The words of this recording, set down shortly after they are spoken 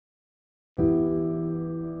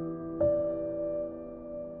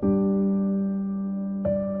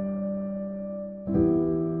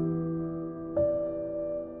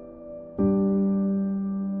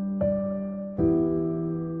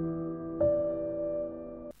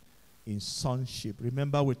in sonship.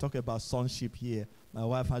 Remember, we talk about sonship here. My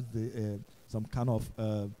wife has some kind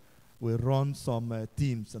of, we run some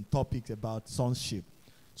themes and topics about sonship.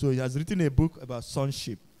 So he has written a book about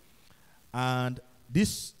sonship. And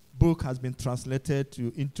this book has been translated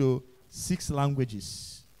into 6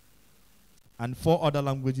 languages. And 4 other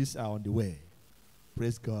languages are on the way.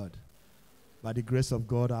 Praise God. By the grace of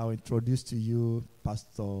God, I'll introduce to you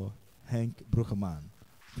Pastor Henk Bruggeman.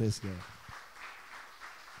 Praise God.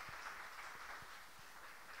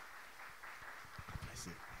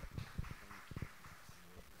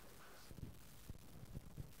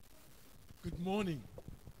 Good morning.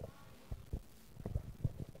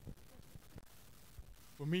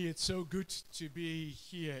 For me, it's so good to be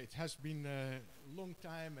here. It has been a long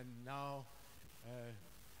time, and now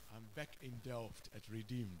I'm back in Delft at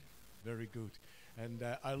Redeemed. Very good. And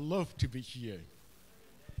I love to be here.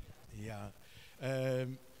 Yeah.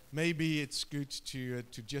 Maybe it's good to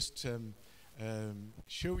just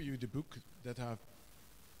show you the book that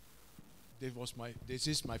this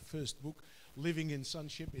is my first book, Living in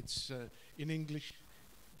Sonship. It's in English,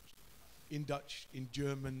 in Dutch, in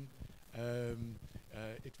German.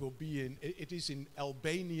 It is in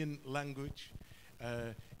Albanian language.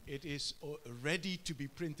 It is ready to be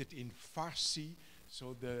printed in Farsi,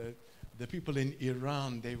 so the people in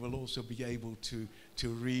Iran, they will also be able to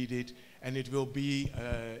read it, and it will be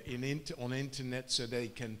on internet, so they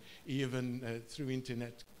can even through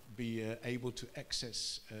internet be able to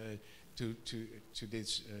access to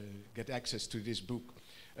this, get access to this book.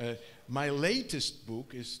 My latest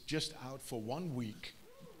book is just out for 1 week,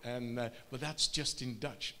 but that's just in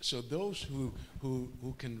Dutch. So those who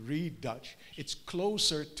can read Dutch, it's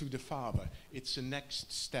closer to the Father. It's the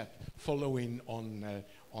next step following on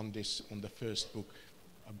the first book.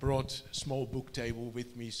 I brought a small book table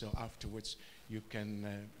with me, so afterwards you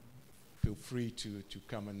can feel free to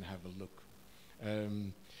come and have a look.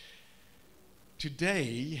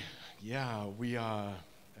 Today, yeah, we are.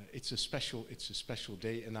 It's a special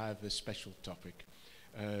day, and I have a special topic.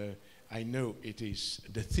 I know it is.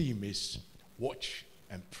 The theme is watch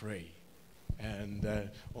and pray, and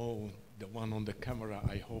the one on the camera.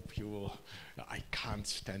 I hope you will. I can't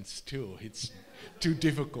stand still. It's too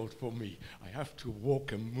difficult for me. I have to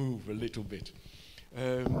walk and move a little bit.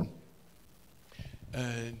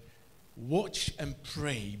 Watch and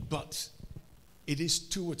pray, but it is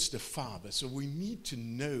towards the Father. So we need to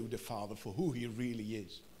know the Father for who He really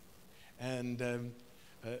is. And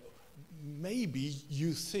maybe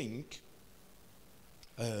you think,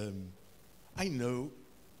 I know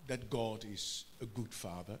that God is a good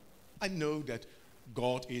Father. I know that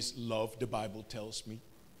God is love, the Bible tells me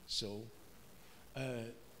so.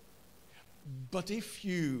 But if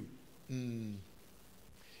you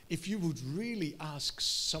would really ask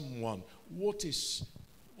someone, what is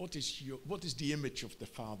the image of the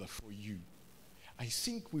Father for you? I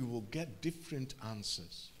think we will get different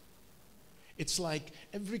answers. It's like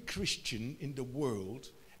every Christian in the world,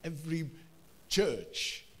 every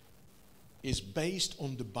church is based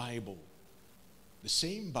on the Bible, the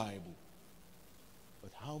same Bible.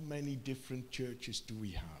 But how many different churches do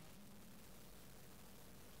we have?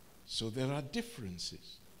 So there are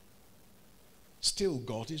differences. Still,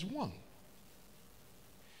 God is one.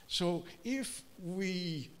 So if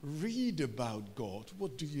we read about God,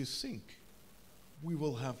 what do you think? We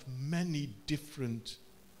will have many different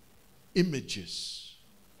images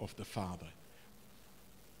of the Father.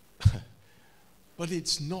 But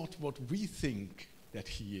it's not what we think that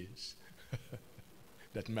He is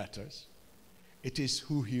that matters. It is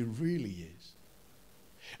who He really is.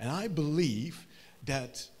 And I believe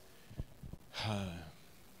that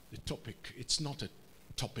the topic, it's not a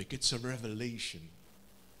topic, it's a revelation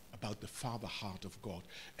about the Father heart of God.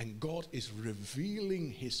 And God is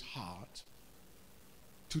revealing His heart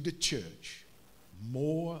to the church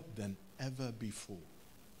more than ever before.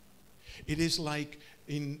 It is like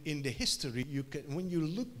in the history, when you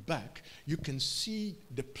look back, you can see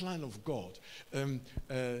the plan of God.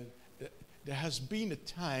 There has been a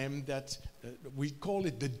time that we call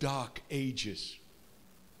it the Dark Ages.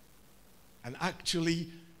 And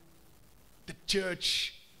actually, the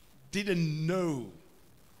church didn't know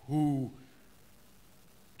who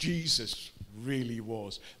Jesus really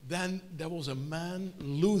was. Then there was a man,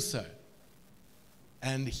 Luther,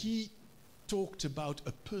 and he talked about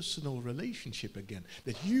a personal relationship again.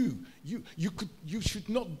 That you should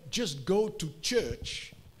not just go to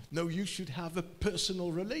church. No, you should have a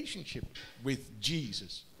personal relationship with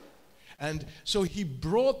Jesus. And so he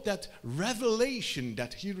brought that revelation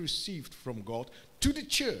that he received from God to the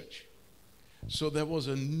church. So there was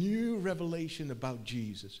a new revelation about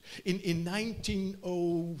Jesus. In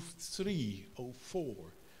 1903, 04,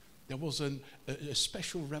 there was a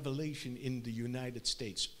special revelation in the United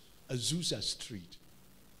States, Azusa Street.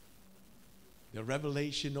 The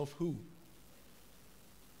revelation of who?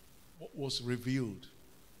 What was revealed?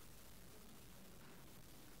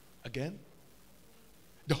 Again?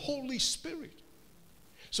 The Holy Spirit.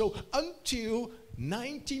 So until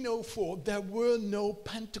 1904, there were no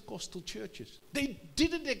Pentecostal churches. They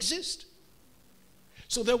didn't exist.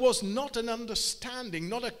 So there was not an understanding,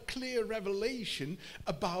 not a clear revelation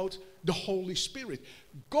about the Holy Spirit.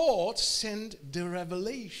 God sent the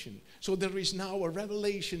revelation. So there is now a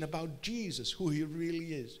revelation about Jesus, who he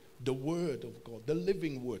really is. The Word of God, the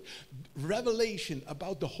living Word. Revelation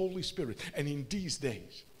about the Holy Spirit. And in these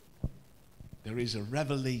days, there is a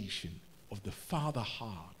revelation of the Father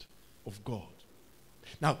heart of God.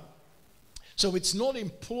 Now, so it's not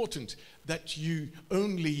important that you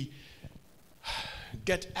only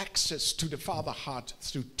get access to the Father heart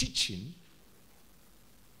through teaching,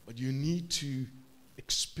 but you need to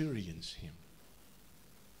experience him.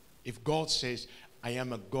 If God says, I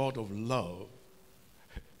am a God of love,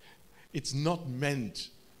 it's not meant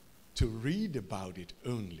to read about it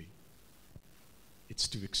only. It's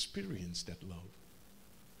to experience that love.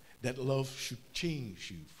 That love should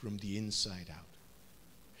change you from the inside out.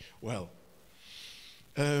 Well,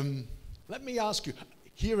 let me ask you,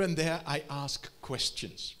 here and there I ask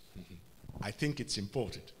questions. I think it's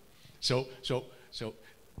important. So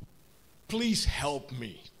please help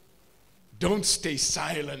me. Don't stay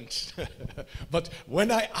silent. But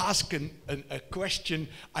when I ask a question,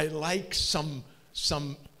 I like some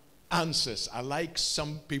answers. I like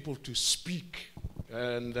some people to speak.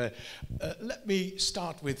 And let me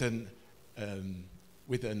start with an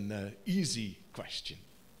easy question.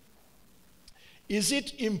 Is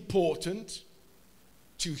it important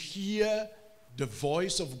to hear the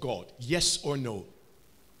voice of God? Yes or no?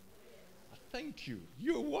 Thank you.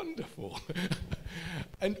 You're wonderful.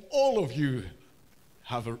 And all of you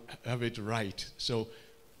have it right. So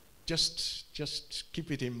just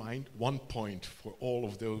keep it in mind. 1 point for all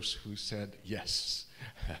of those who said yes.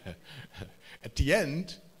 At the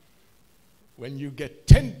end, when you get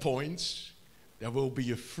 10 points, there will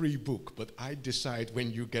be a free book. But I decide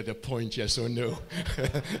when you get a point, yes or no.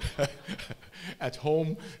 At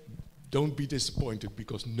home, don't be disappointed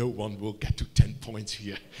because no one will get to 10 points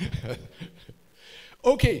here.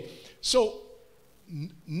 Okay, so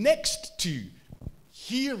next to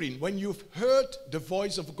hearing, when you've heard the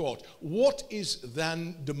voice of God, what is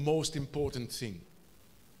then the most important thing?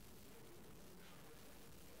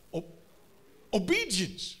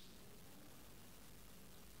 Obedience.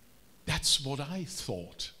 That's what I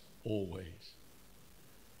thought always.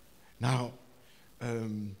 Now,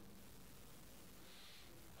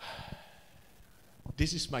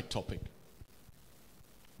 this is my topic.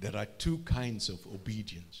 There are two kinds of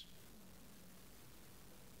obedience.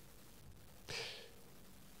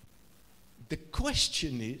 The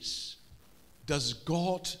question is, does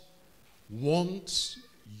God want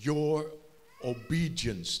your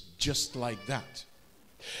obedience just like that?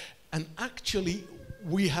 And actually,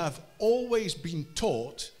 we have always been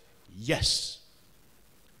taught, yes,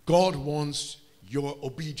 God wants your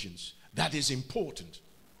obedience. That is important.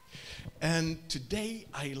 And today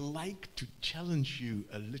I like to challenge you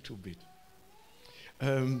a little bit.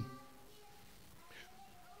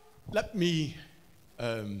 Let me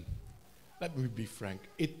be frank.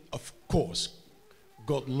 Of course,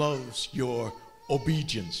 God loves your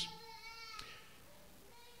obedience.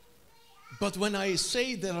 But when I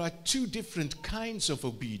say there are two different kinds of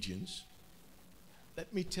obedience,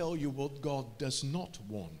 let me tell you what God does not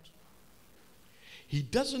want. He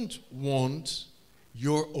doesn't want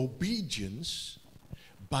your obedience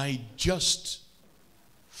by just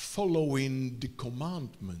following the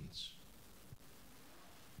commandments.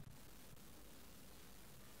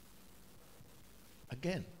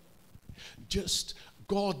 Again,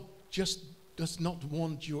 God just does not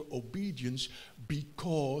want your obedience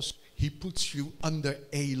because he puts you under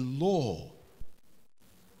a law.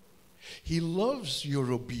 He loves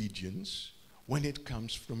your obedience when it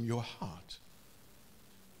comes from your heart.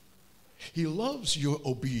 He loves your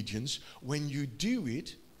obedience when you do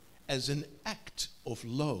it as an act of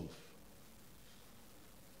love.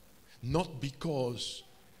 Not because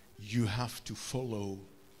you have to follow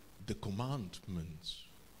the commandments.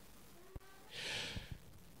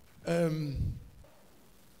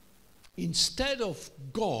 Instead of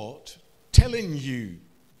God telling you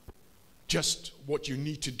just what you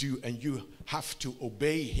need to do and you have to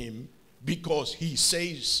obey him because he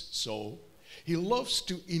says so, He loves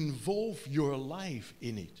to involve your life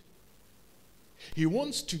in it. He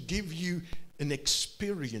wants to give you an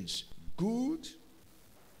experience, good,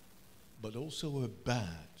 but also a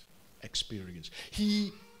bad experience.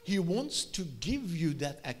 He wants to give you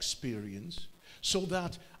that experience so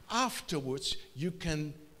that afterwards you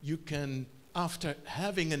can, after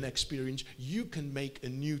having an experience, you can make a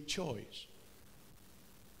new choice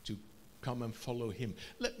to come and follow him.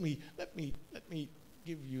 Let me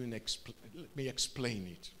give you let me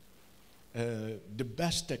explain it. The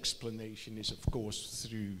best explanation is, of course,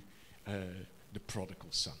 through the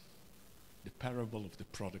prodigal son, the parable of the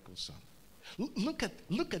prodigal son. Look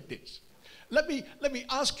at this. Let me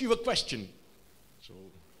ask you a question. So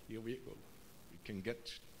here we go. We can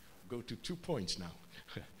go to 2 points now.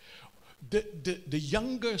 The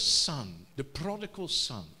younger son, the prodigal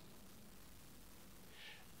son,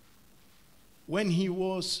 when he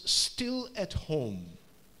was still at home,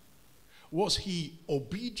 was he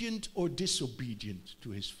obedient or disobedient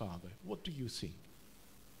to his father? What do you think?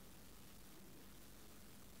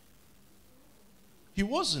 He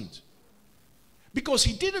wasn't. Because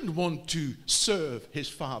he didn't want to serve his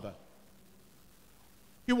father.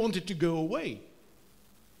 He wanted to go away.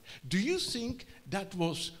 Do you think that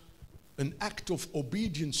was an act of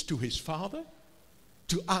obedience to his father?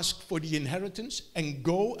 To ask for the inheritance and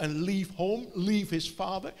go and leave home, leave his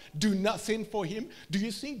father, do nothing for him? Do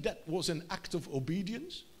you think that was an act of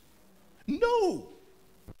obedience? No.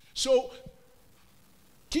 So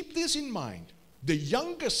keep this in mind. The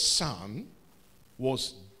youngest son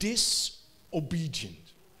was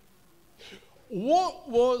disobedient. What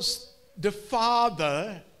was the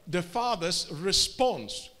father's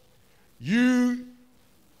response? You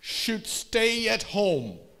should stay at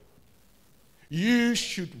home. You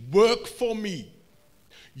should work for me.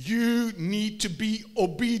 You need to be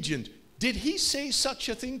obedient. Did he say such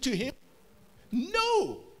a thing to him?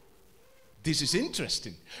 No. This is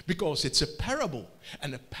interesting because it's a parable.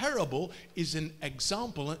 And a parable is an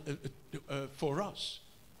example for us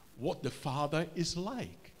what the father is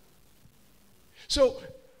like. So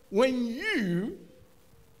when you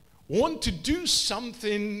want to do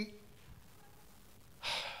something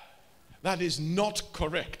that is not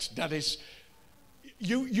correct, that is,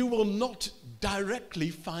 you will not directly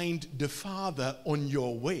find the father on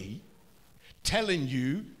your way telling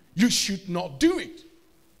you you should not do it.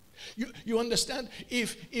 You understand?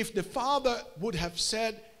 If the father would have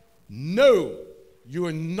said, no, you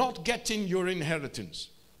are not getting your inheritance.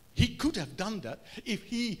 He could have done that. If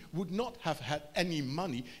he would not have had any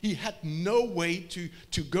money, he had no way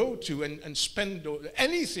to go to and spend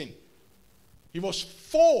anything. He was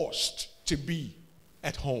forced to be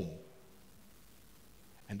at home.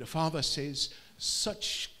 And the father says,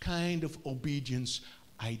 such kind of obedience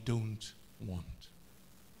I don't want.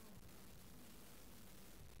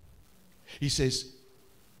 He says,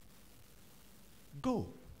 go.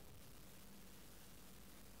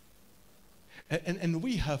 And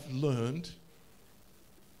we have learned,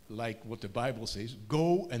 like what the Bible says,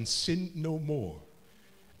 go and sin no more.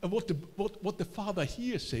 And what the father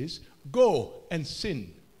here says, go and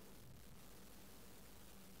sin.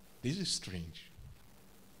 This is strange.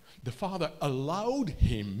 The father allowed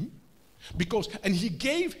him and he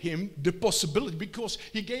gave him the possibility, because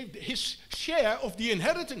he gave his share of the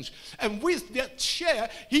inheritance. And with that share,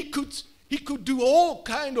 he could do all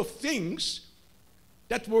kind of things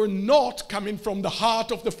that were not coming from the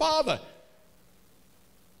heart of the father.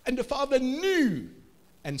 And the father knew,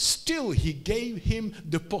 and still he gave him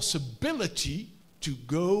the possibility to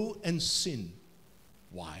go and sin.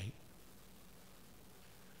 Why?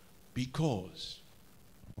 Because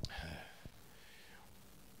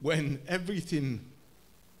when everything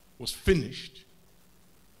was finished,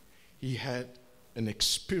 he had an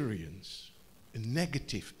experience, a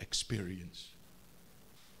negative experience.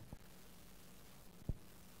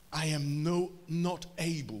 I am not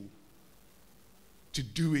able to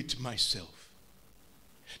do it myself.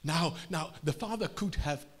 Now, the father could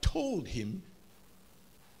have told him,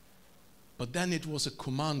 but then it was a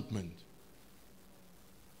commandment.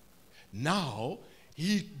 Now,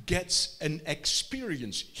 he gets an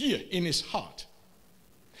experience here in his heart.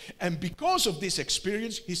 And because of this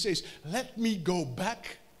experience, he says, let me go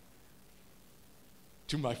back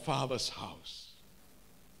to my father's house.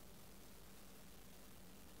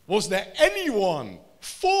 Was there anyone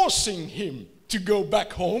forcing him to go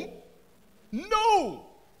back home? No.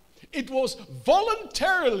 It was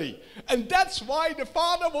voluntarily. And that's why the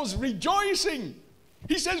father was rejoicing.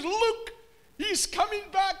 He says, look, he's coming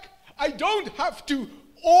back. I don't have to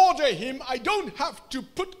order him. I don't have to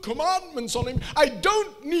put commandments on him. I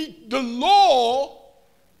don't need the law.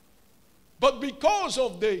 But because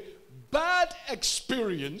of the bad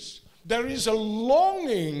experience, there is a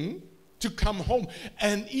longing to come home.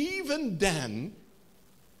 And even then,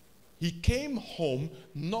 he came home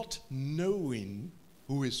not knowing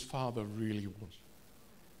who his father really was.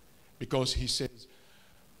 Because he says,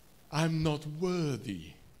 I'm not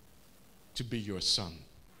worthy to be your son.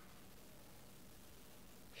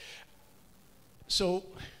 So,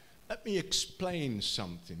 let me explain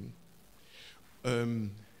something.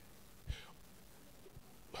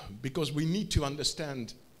 Because we need to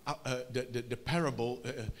understand the parable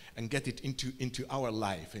and get it into our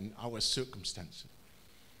life, in our circumstances,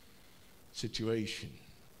 situation.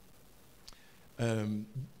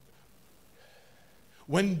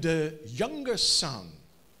 When the younger son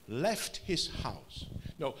left his house.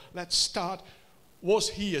 No, let's start. Was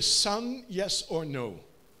he a son, yes or no?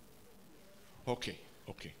 Okay,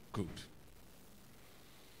 good.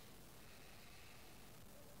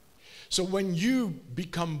 So when you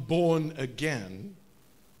become born again,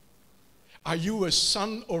 are you a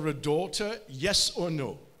son or a daughter, yes or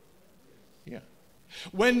no? Yeah.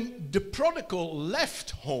 When the prodigal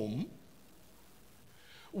left home,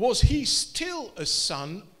 was he still a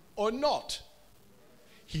son or not?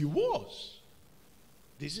 He was.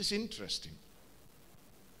 This is interesting.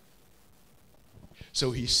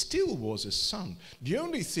 So he still was a son. The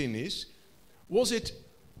only thing is, was the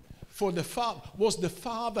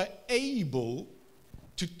father able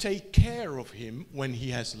to take care of him when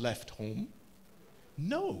he has left home?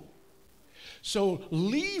 No. So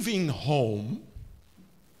leaving home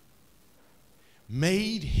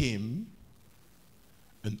made him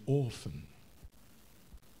an orphan.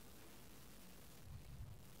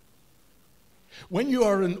 When you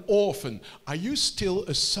are an orphan, are you still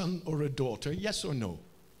a son or a daughter? Yes or no?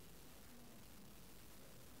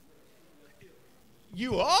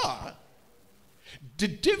 You are. The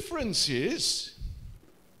difference is,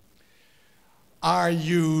 are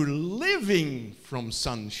you living from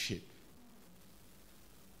sonship?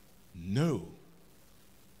 No.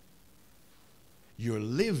 You're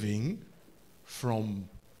living from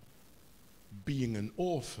being an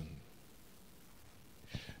orphan.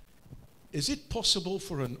 Is it possible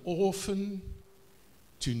for an orphan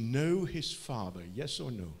to know his father? Yes or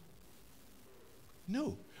no?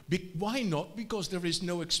 No. Why not? Because there is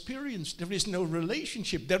no experience, there is no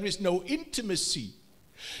relationship, there is no intimacy.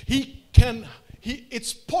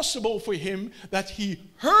 It's possible for him that he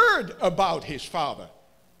heard about his father.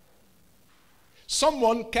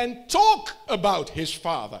 Someone can talk about his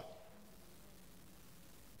father.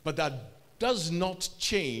 But that does not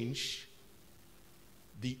change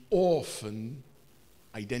the orphan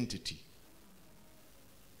identity.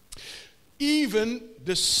 Even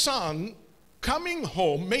the son coming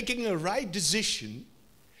home, making a right decision,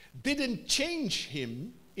 didn't change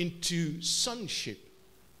him into sonship.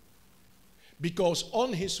 Because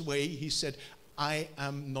on his way, he said, I've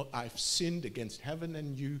sinned against heaven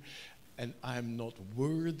and you, and I am not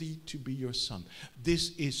worthy to be your son.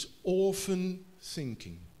 This is orphan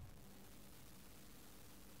thinking.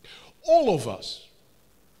 All of us,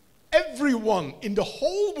 everyone in the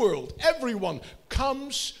whole world, everyone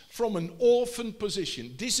comes from an orphan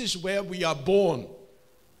position. This is where we are born.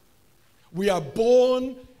 We are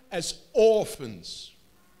born as orphans.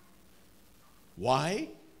 Why?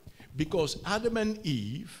 Because Adam and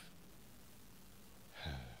Eve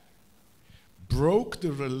broke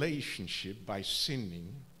the relationship by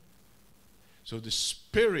sinning. So the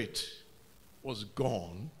spirit was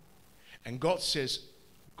gone. And God says,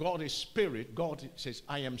 God is spirit. God says,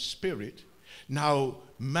 I am spirit. Now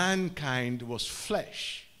mankind was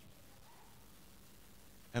flesh.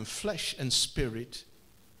 And flesh and spirit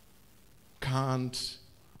can't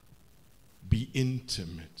be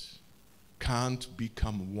intimate, can't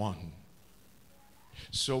become one.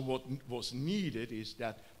 So what was needed is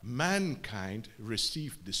that mankind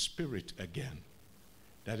received the spirit again.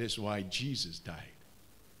 That is why Jesus died.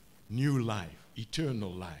 New life,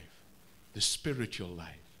 eternal life, the spiritual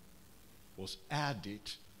life was added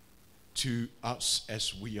to us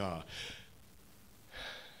as we are.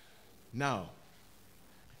 Now,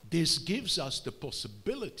 this gives us the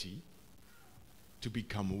possibility to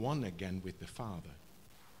become one again with the Father.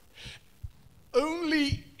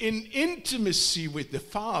 Only in intimacy with the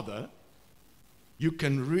Father you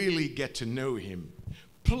can really get to know him.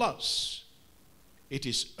 Plus, it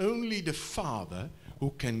is only the Father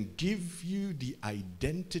who can give you the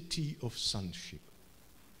identity of sonship.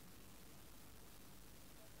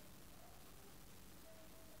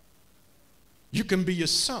 You can be a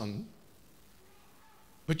son,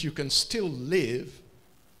 but you can still live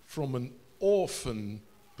from an orphan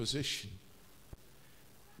position.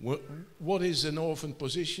 What is an orphan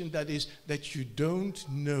position? That is that you don't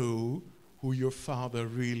know who your father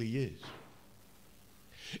really is.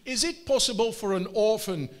 Is it possible for an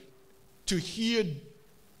orphan to hear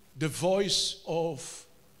the voice of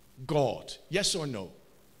God? Yes or no?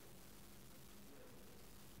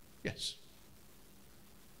 Yes.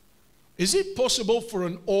 Is it possible for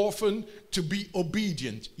an orphan to be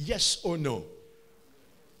obedient? Yes or no?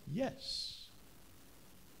 Yes.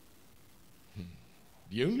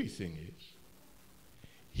 The only thing is,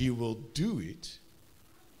 he will do it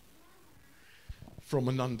from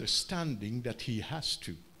an understanding that he has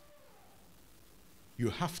to. You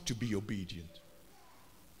have to be obedient.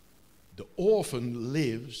 The orphan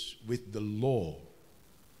lives with the law.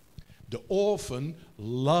 The orphan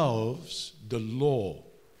loves the law.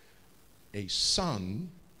 A son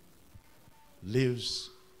lives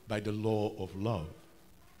by the law of love.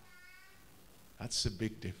 That's a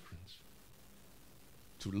big difference.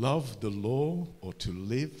 To love the law or to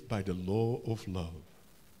live by the law of love.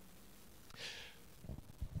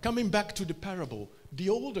 Coming back to the parable, the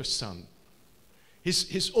older son,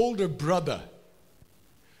 his older brother,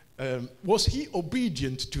 was he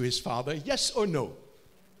obedient to his father? Yes or no?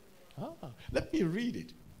 Let me read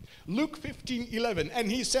it. Luke 15:11.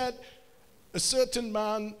 And he said, a certain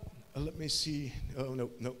man, let me see. Oh, no,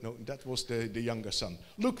 that was the younger son.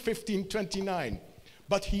 Luke 15:29.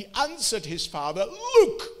 But he answered his father,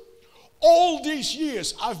 look, all these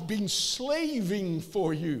years I've been slaving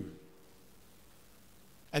for you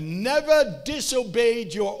and never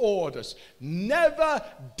disobeyed your orders. Never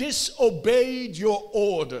disobeyed your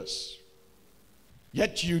orders.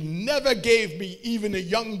 Yet you never gave me even a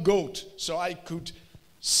young goat so I could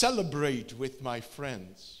celebrate with my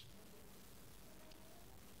friends.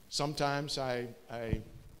 Sometimes I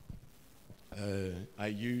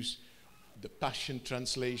use the Passion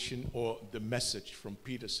Translation or the Message from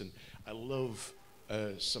Peterson. I love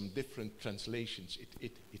some different translations.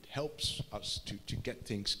 It helps us to get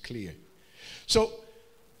things clear. So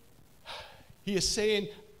he is saying,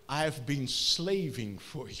 I've been slaving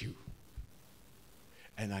for you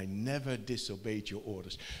and I never disobeyed your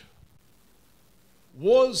orders.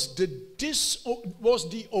 Was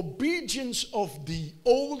the obedience of the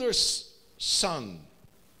older son,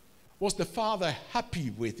 was the father happy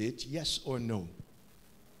with it, yes or no?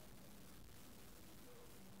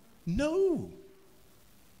 No.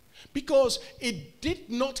 Because it did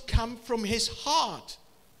not come from his heart.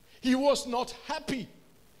 He was not happy.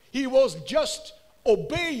 He was just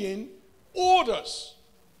obeying orders.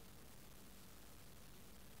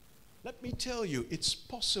 Let me tell you, it's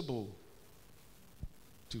possible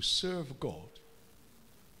to serve God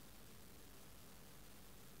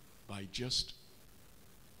by just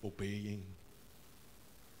obeying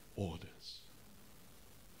orders.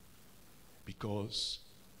 Because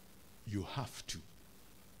you have to.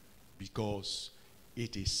 Because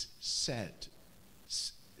it is said.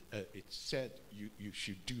 It's said you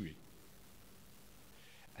should do it.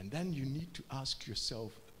 And then you need to ask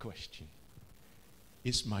yourself a question.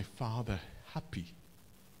 Is my father happy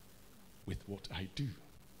with what I do?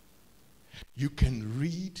 You can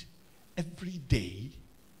read every day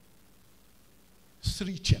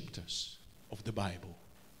 3 chapters of the Bible.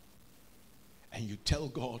 And you tell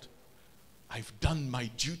God, I've done my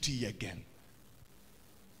duty again.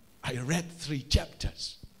 I read 3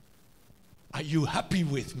 chapters. Are you happy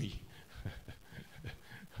with me?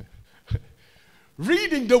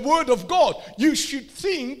 Reading the Word of God, you should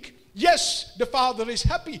think, yes, the Father is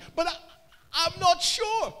happy, but I'm not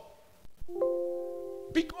sure.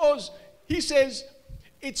 Because he says,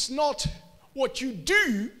 it's not what you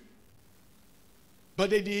do,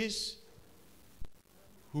 but it is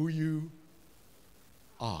who you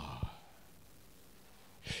are.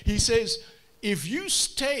 He says, if you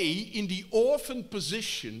stay in the orphan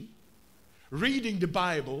position, reading the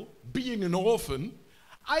Bible, being an orphan,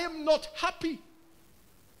 I am not happy.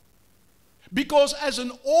 Because as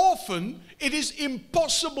an orphan, it is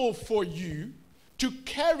impossible for you to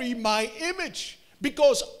carry my image.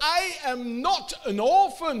 Because I am not an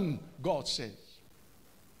orphan, God says.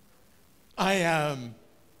 I am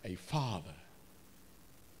a father.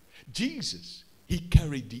 Jesus, he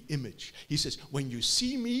carried the image. He says, when you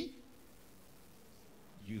see me,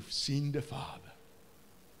 you've seen the Father.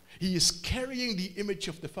 He is carrying the image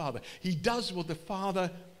of the Father. He does what the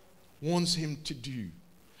Father wants him to do.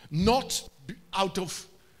 Not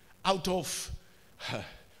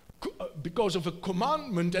because of a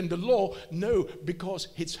commandment and the law. No, because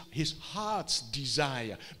it's his heart's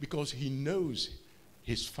desire. Because he knows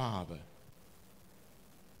his Father.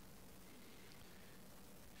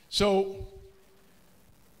 So,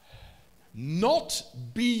 not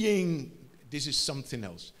being, this is something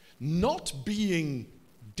else, not being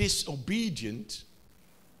disobedient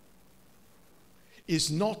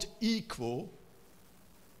is not equal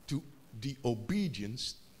to the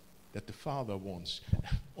obedience that the Father wants.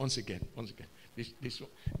 Once again,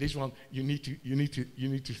 this one you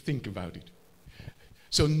need to think about it.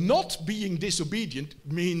 So not being disobedient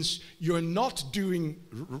means you're not doing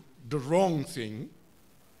the wrong thing.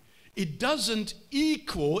 It doesn't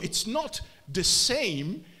equal, it's not the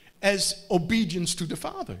same as obedience to the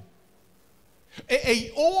Father.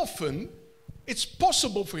 A orphan, it's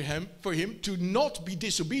possible for him to not be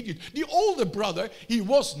disobedient. The older brother, he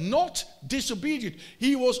was not disobedient.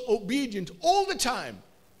 He was obedient all the time.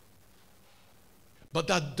 But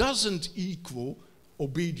that doesn't equal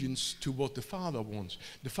obedience to what the Father wants.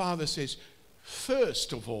 The Father says,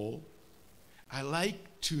 first of all, I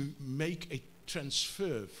like to make a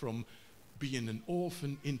transfer from being an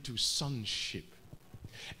orphan into sonship.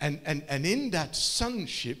 And in that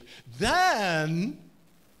sonship, then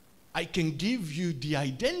I can give you the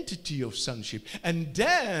identity of sonship. And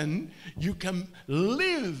then you can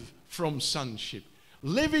live from sonship.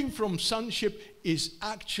 Living from sonship is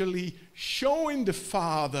actually showing the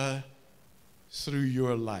Father through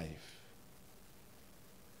your life.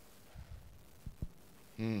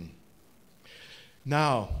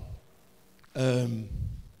 Now,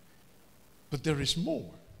 but there is more.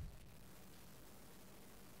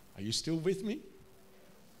 Are you still with me?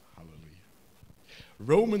 Hallelujah.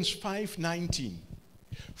 Romans 5:19.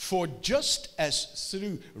 For just as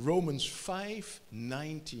through Romans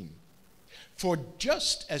 5:19. For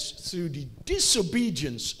just as through the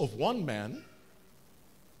disobedience of one man,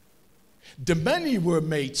 the many were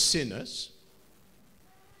made sinners.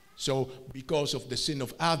 So because of the sin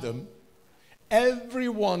of Adam,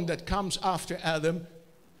 everyone that comes after Adam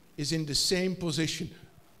is in the same position,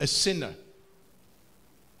 a sinner.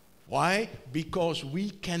 Why? Because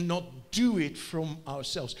we cannot do it from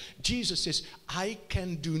ourselves. Jesus says, I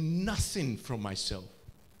can do nothing from myself.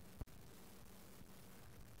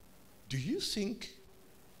 Do you think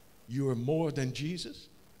you are more than Jesus?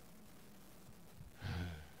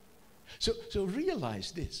 So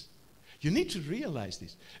realize this. You need to realize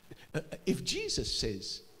this. If Jesus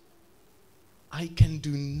says, I can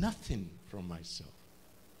do nothing from myself,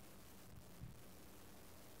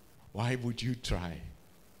 why would you try?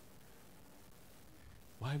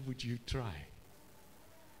 Why would you try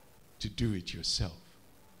to do it yourself?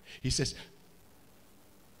 He says,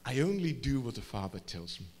 I only do what the Father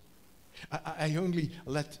tells me. I only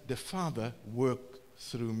let the Father work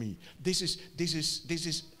through me. This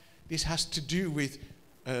has to do with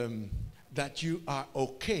that you are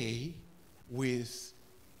okay with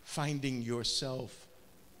finding yourself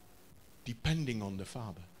depending on the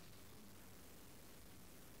Father.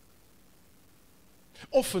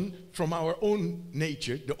 Often, from our own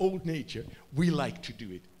nature, the old nature, we like to do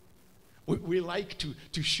it. We like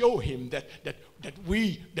to show him that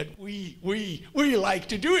we like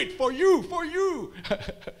to do it for you.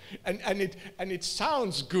 and it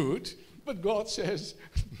sounds good, but God says,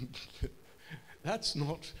 that's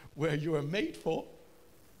not where you are made for.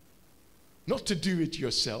 Not to do it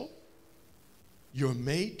yourself. You're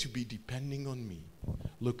made to be depending on me.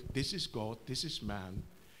 Look, this is God, this is man.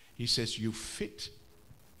 He says, you fit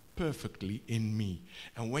perfectly in me.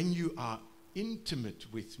 And when you are intimate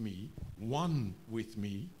with me, one with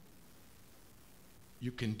me,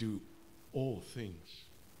 you can do all things.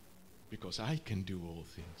 Because I can do all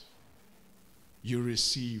things. You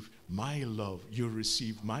receive my love. You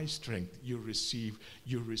receive my strength. You receive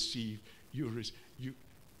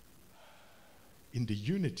in the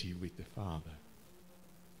unity with the Father.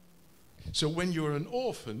 So when you're an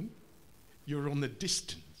orphan, you're on a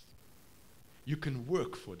distance. You can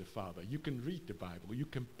work for the Father. You can read the Bible. You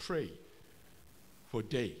can pray for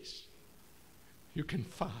days. You can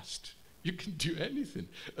fast. You can do anything.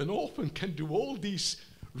 An orphan can do all these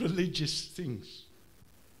religious things.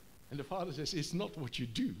 And the Father says, it's not what you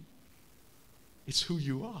do. It's who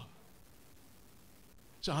you are.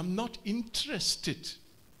 So I'm not interested.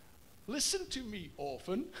 Listen to me,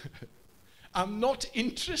 orphan. I'm not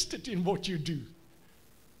interested in what you do.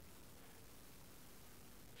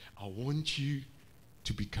 I want you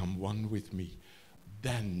to become one with me.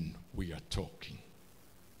 Then we are talking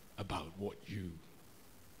about what you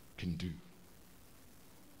can do.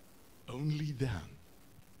 Only then.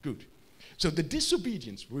 Good. So the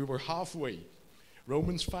disobedience, we were halfway.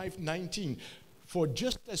 Romans 5:19. For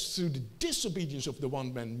just as through the disobedience of the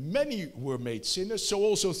one man many were made sinners, so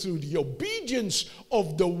also through the obedience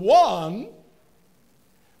of the one,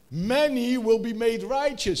 many will be made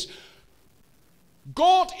righteous.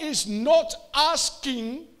 God is not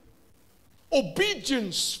asking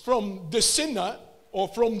obedience from the sinner or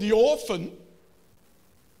from the orphan.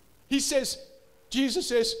 He says, Jesus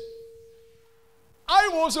says, I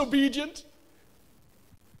was obedient.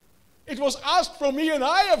 It was asked from me and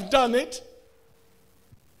I have done it.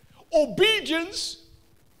 Obedience,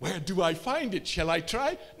 where do I find it? Shall I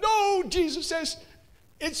try? No, Jesus says,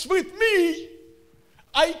 it's with me.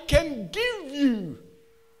 I can give you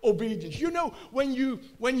obedience. You know, when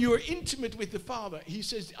you're intimate with the Father, he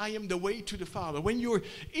says, I am the way to the Father. When you're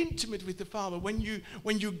intimate with the Father, when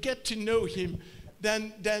you get to know him,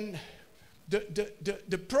 then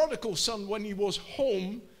the prodigal son, when he was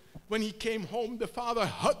home, when he came home, the Father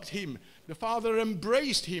hugged him. The Father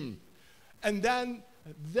embraced him. And then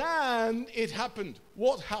it happened.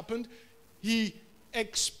 What happened? He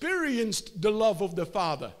experienced the love of the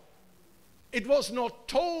Father. It was not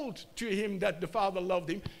told to him that the Father loved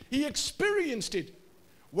him. He experienced it.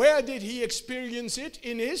 Where did he experience it?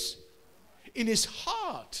 In his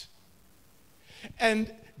heart.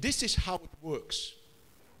 And this is how it works.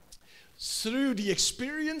 Through the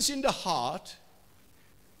experience in the heart,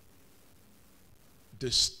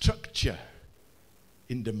 the structure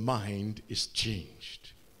in the mind is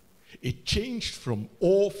changed. It changed from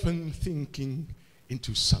orphan thinking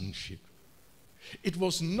into sonship. It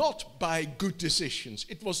was not by good decisions.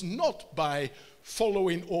 It was not by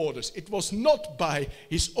following orders. It was not by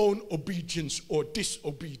his own obedience or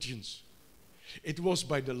disobedience. It was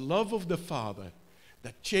by the love of the Father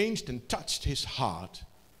that changed and touched his heart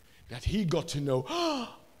that he got to know,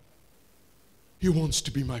 he wants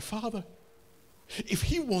to be my Father. If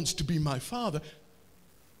he wants to be my Father,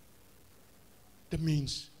 that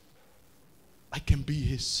means I can be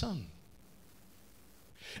his son.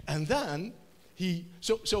 And then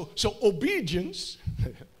so obedience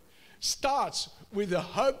starts with a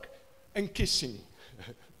hug and kissing.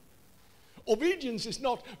 Obedience is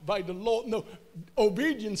not by the law. No,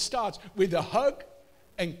 obedience starts with a hug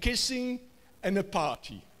and kissing and a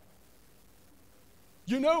party.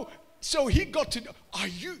 You know, so he got to know, are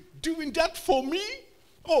you doing that for me?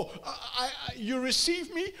 Oh, you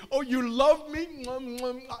receive me? Oh, you love me?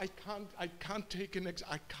 I can't take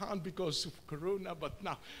I can't because of Corona, but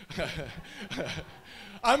now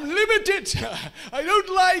I'm limited. I don't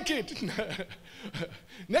like it.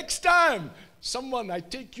 Next time, I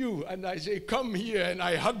take you and I say, come here, and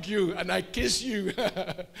I hug you and I kiss you.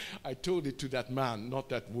 I told it to that man, not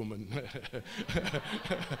that woman.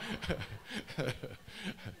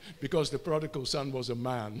 Because the prodigal son was a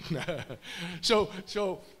man.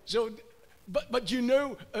 But you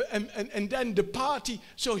know, and then the party,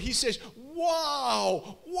 so he says,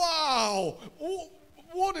 wow, oh,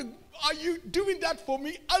 are you doing that for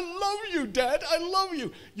me? I love you, Dad, I love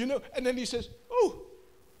you. You know, and then he says, oh,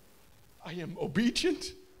 I am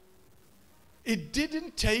obedient. It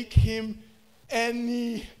didn't take him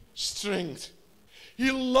any strength.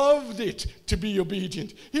 He loved it to be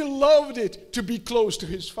obedient. He loved it to be close to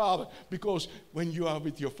his Father, because when you are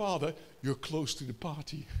with your Father, you're close to the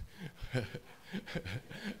party.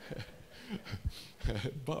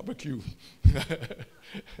 Barbecue.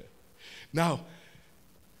 Now,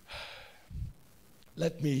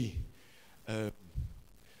 let me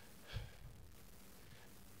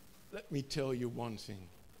tell you one thing.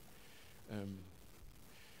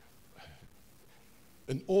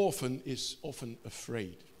 An orphan is often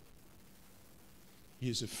afraid. He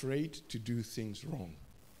is afraid to do things wrong.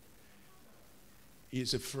 He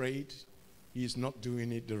is afraid he is not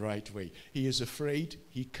doing it the right way. He is afraid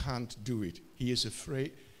he can't do it. He is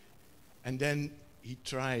afraid, and then he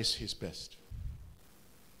tries his best.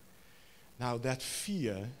 Now that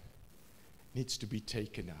fear needs to be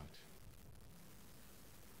taken out.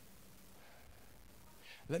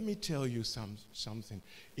 Let me tell you something.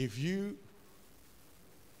 If you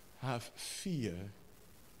have fear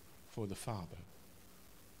for the Father,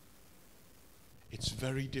 it's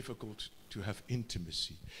very difficult to have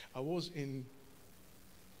intimacy. I was in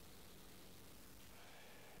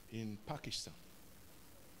Pakistan,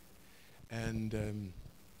 and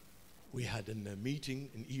we had a meeting,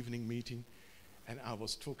 an evening meeting, and I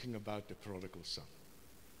was talking about the prodigal son.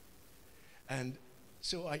 And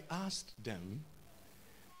so I asked them,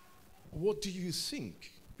 what do you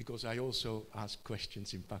think? Because I also ask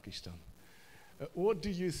questions in Pakistan. What do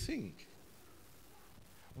you think?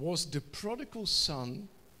 Was the prodigal son,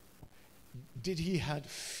 did he have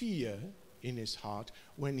fear in his heart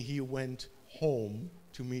when he went home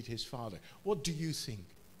to meet his father? What do you think?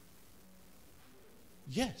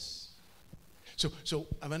 Yes. So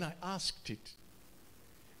when I asked it,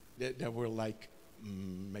 there were like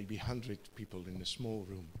maybe 100 people in a small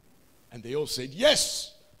room. And they all said,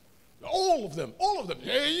 yes. All of them,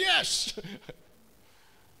 yes.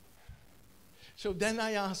 So then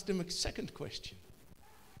I asked them a second question.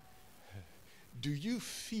 Do you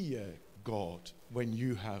fear God when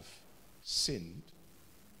you have sinned?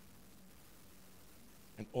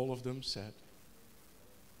 And all of them said,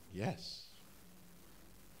 yes.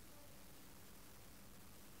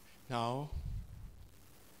 Now,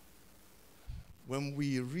 when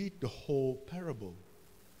we read the whole parable,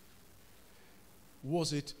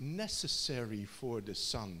 was it necessary for the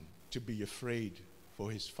son to be afraid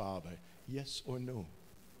for his father? Yes or no?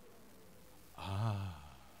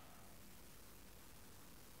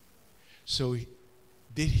 So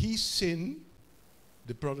did he sin,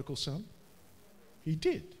 the prodigal son? He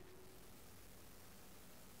did.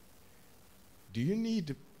 Do you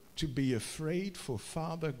need to be afraid for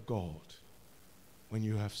Father God when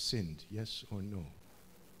you have sinned? Yes or no?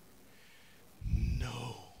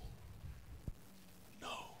 No.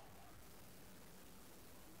 No.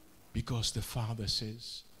 Because the Father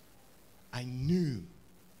says, I knew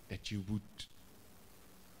that you would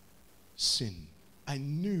sin. I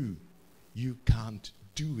knew you can't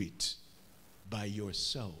do it by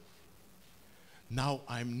yourself. Now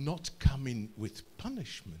I'm not coming with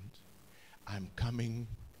punishment. I'm coming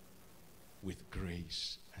with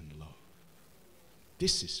grace and love.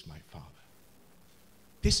 This is my Father.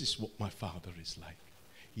 This is what my Father is like.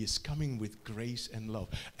 He is coming with grace and love.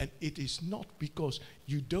 And it is not because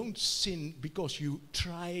you don't sin because you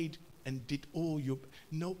tried and did all your...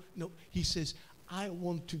 No. He says, I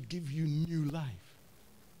want to give you new life.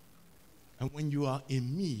 And when you are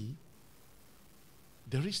in me,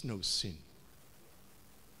 there is no sin.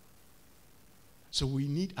 So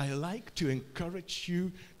I like to encourage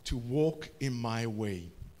you to walk in my way.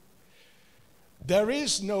 There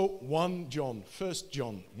is no 1 John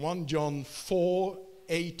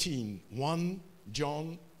 4:18. 1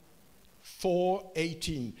 John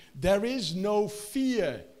 4:18. There is no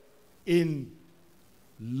fear in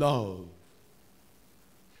love.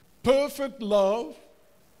 Perfect love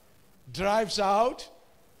drives out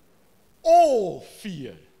all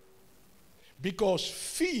fear. Because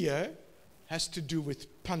fear has to do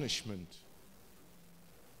with punishment.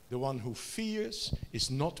 The one who fears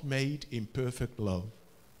is not made in perfect love.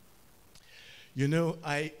 You know,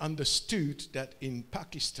 I understood that in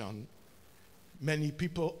Pakistan, many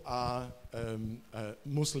people are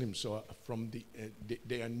Muslims, or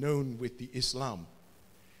they are known with the Islam.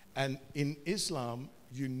 And in Islam,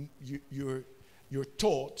 you're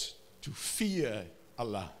taught to fear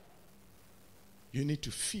Allah. You need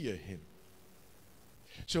to fear Him.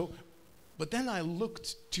 So, but then I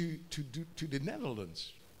looked to the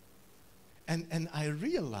Netherlands, and I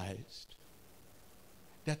realized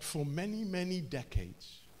that for many, many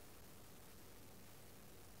decades,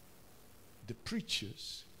 the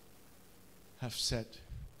preachers have said,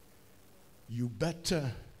 you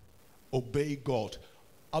better obey God,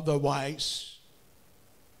 otherwise,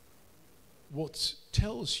 what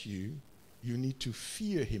tells you, you need to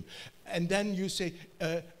fear Him. And then you say,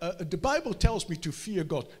 the Bible tells me to fear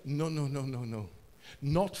God. No.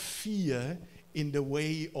 Not fear in the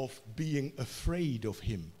way of being afraid of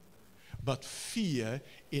Him, but fear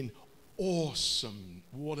in awesome,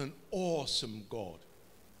 what an awesome God.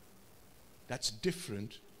 That's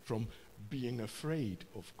different from being afraid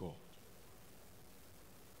of God.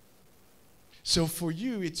 So for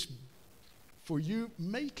you,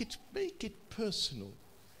 make it personal.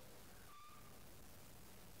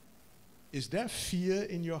 Is there fear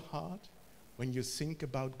in your heart when you think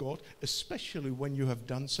about God, especially when you have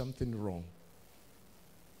done something wrong?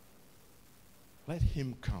 Let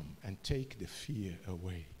Him come and take the fear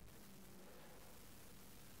away.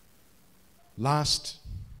 Last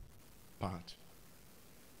part.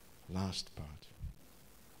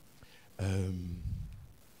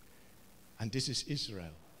 And this is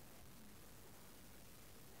Israel.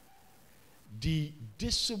 The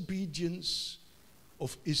disobedience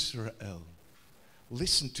of Israel.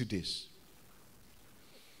 Listen to this.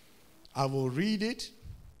 I will read it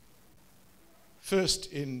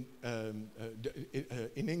first in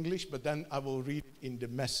English, but then I will read it in the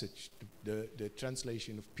Message, the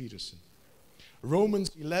translation of Peterson. Romans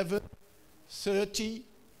 11:30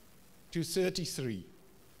 to 33.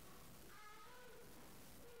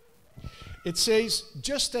 It says,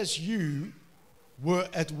 just as you were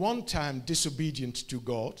at one time disobedient to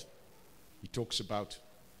God, he talks about,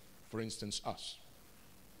 for instance, us,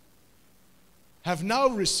 have now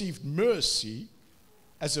received mercy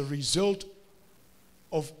as a result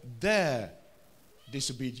of their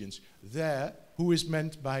disobedience. Their, who is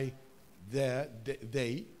meant by their,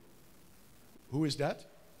 they? Who is that?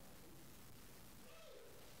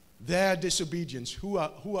 their disobedience. Who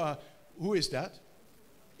is that?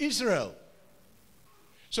 Israel.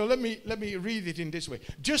 So let me read it in this way.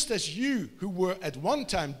 Just as you who were at one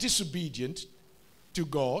time disobedient to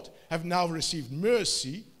God have now received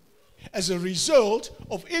mercy as a result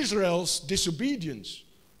of Israel's disobedience.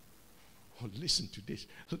 Oh, listen to this.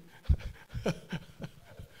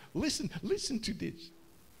 listen to this.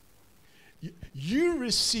 You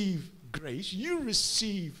receive grace, you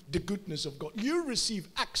receive the goodness of God, you receive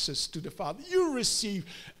access to the Father, you receive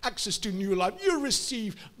access to new life, you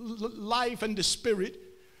receive life and the Spirit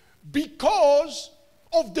because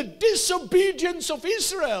of the disobedience of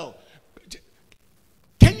Israel.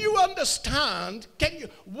 Can you understand?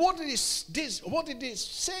 What is this? What it is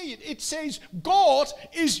saying? It says God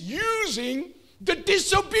is using the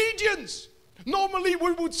disobedience. Normally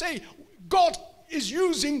we would say God is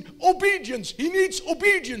using obedience. He needs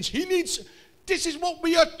obedience. This is what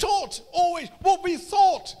we are taught, always, what we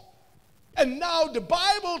thought. And now the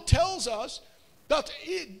Bible tells us that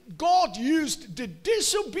God used the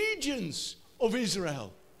disobedience of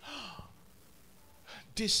Israel.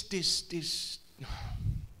 This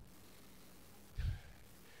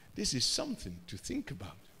is something to think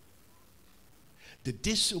about. The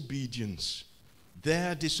disobedience,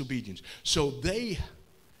 their disobedience. So they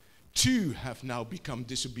too have now become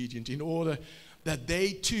disobedient in order that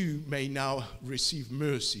they too may now receive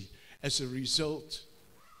mercy as a result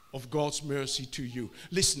of God's mercy to you.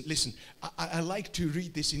 Listen. I like to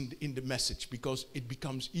read this in the Message because it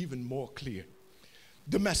becomes even more clear.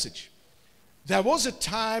 The Message. There was a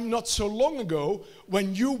time not so long ago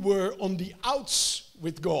when you were on the outs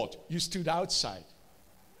with God. You stood outside.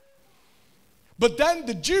 But then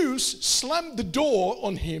the Jews slammed the door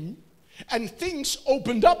on him and things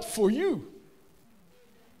opened up for you.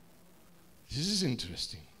 This is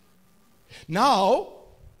interesting. Now,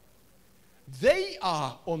 they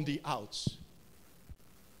are on the outs.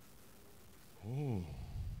 Oh.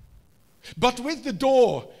 But with the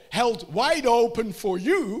door held wide open for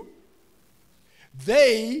you,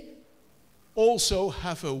 they also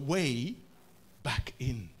have a way back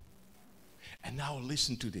in. And now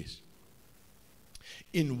listen to this.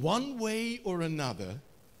 In one way or another,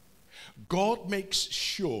 God makes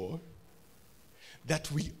sure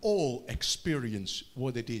that we all experience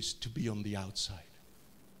what it is to be on the outside.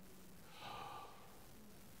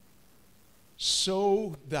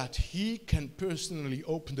 So that He can personally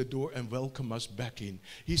open the door and welcome us back in.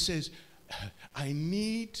 He says, I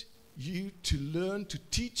need you to learn, to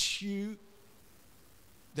teach you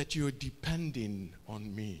that you're depending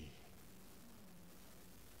on me.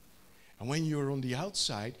 And when you're on the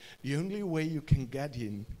outside, the only way you can get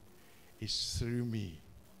in is through me.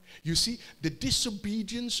 You see, the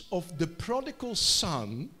disobedience of the prodigal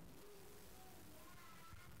son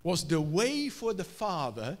was the way for the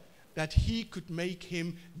father that he could make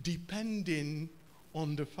him depending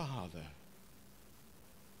on the Father.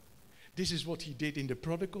 This is what he did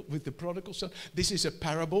with the prodigal son. This is a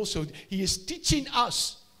parable, so he is teaching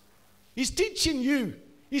us. He's teaching you.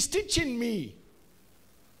 He's teaching me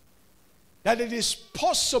that it is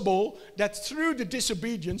possible that through the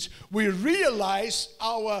disobedience we realize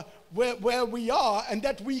where we are, and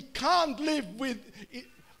that we can't live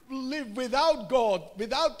without God,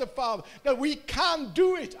 without the Father, that we can't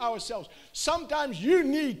do it ourselves. Sometimes you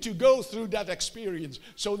need to go through that experience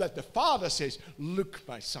so that the Father says, look,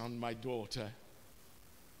 my son, my daughter,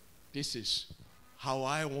 this is how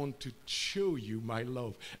I want to show you my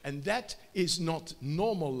love. And that is not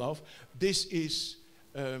normal love. This is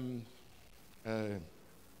the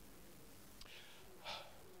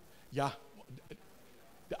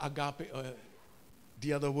agape,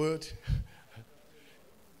 the other word,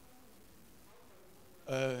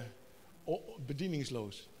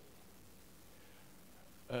 bedieningsloos.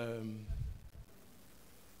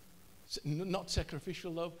 Not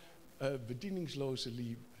sacrificial love, bedieningslose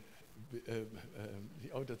liefde.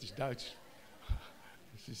 Oh, dat is Duits.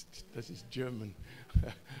 Dat is German.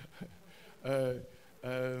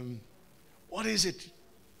 What is it?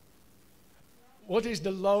 What is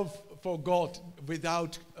the love for God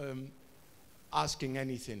without asking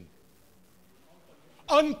anything?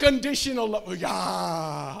 Unconditional love.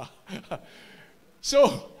 Yeah.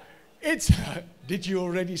 So, it's, did you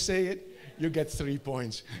already say it? You get 3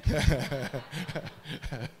 points.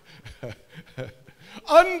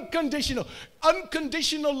 Unconditional.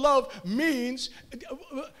 Unconditional love means,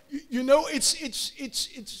 you know,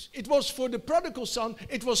 it was for the prodigal son,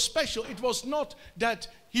 it was special. It was not that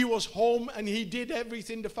he was home and he did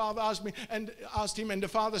everything the father asked him, and the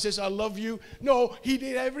father says, I love you. No, he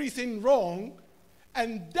did everything wrong.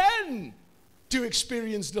 And then to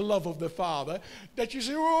experience the love of the Father, that you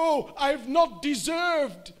say, oh, I've not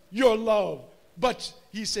deserved your love. But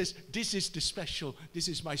he says, this is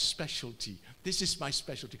my specialty. This is my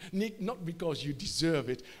specialty. Not because you deserve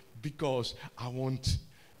it, because I want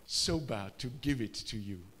so bad to give it to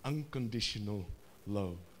you. Unconditional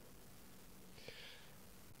love.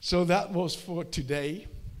 So that was for today.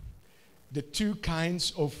 The two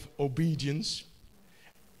kinds of obedience.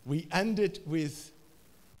 We ended with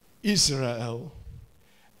Israel,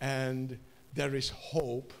 and there is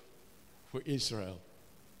hope for Israel.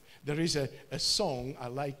 There is a song I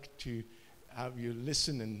like to have you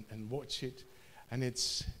listen and watch it, and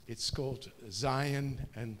it's called Zion,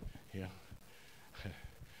 and yeah,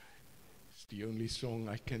 it's the only song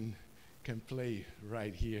I can play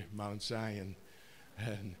right here, Mount Zion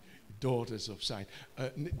and Daughters of Zion.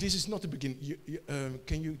 This is not the beginning.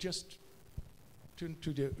 Can you just turn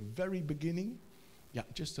to the very beginning? Yeah,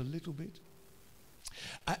 just a little bit.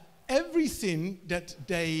 Everything that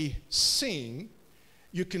they sing,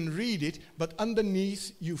 you can read it, but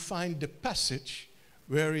underneath you find the passage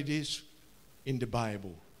where it is in the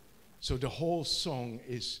Bible. So the whole song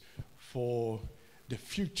is for the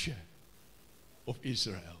future of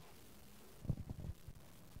Israel.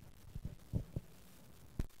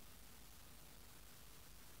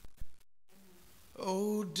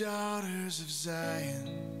 O daughters of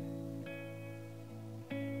Zion,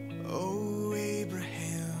 O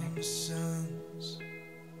Abraham's sons,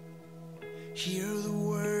 hear the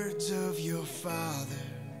words of your father.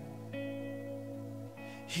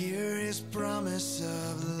 Hear his promise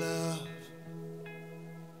of love.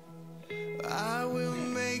 I will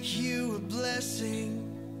make you a blessing,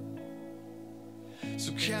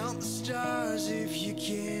 so count the stars if you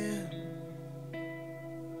can.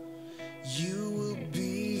 You will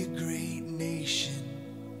be a great nation.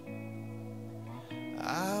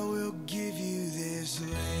 I will give you this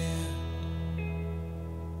land.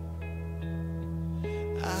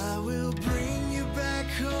 I will bring you back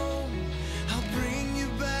home. I'll bring you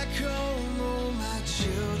back home, oh my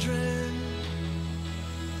children.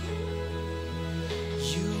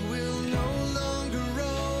 You will no longer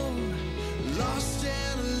roam, lost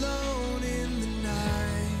and alone in the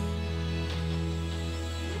night.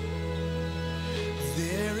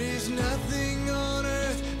 There is nothing on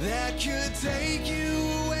earth that could take you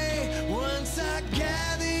away. Once I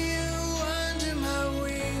gather you under my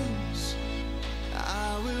wings,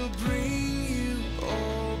 I will bring you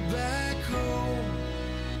all back home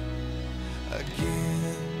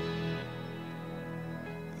again.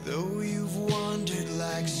 Though you've wandered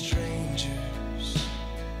like strangers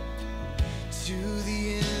to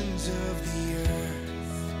the ends of the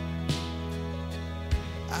earth,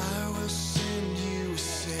 I will send you a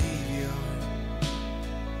Savior.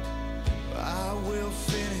 I will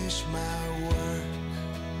finish my work.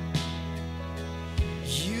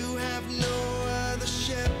 You have no other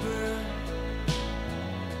shepherd.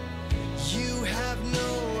 You have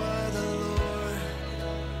no other Lord.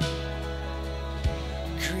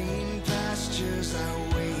 Green pastures are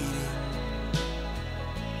waiting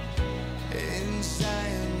in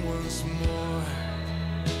Zion once more.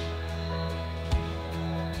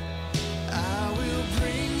 I will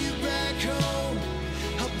bring you back home.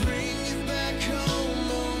 I'll bring you back home,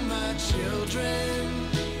 oh my children.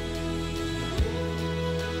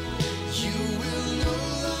 You will no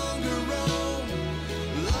longer roam,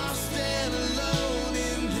 lost and alone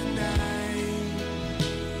in the night.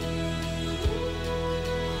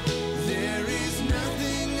 There is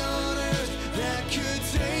nothing on earth that could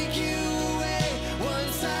take you away.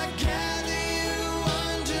 Once I gather you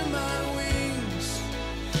under my wings,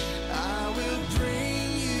 I will bring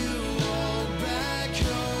you all back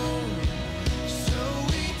home. So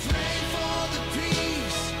we pray for the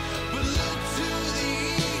peace, but look to the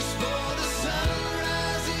east, for the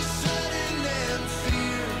sunrise is sudden and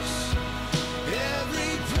fierce.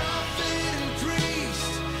 Every prophet and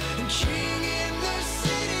priest and king in the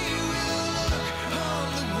city will look on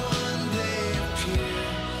the one they have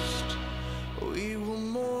pierced. We will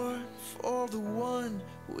mourn for the one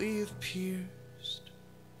we have pierced.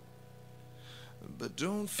 But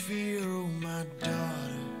don't fear, oh my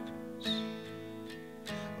daughters,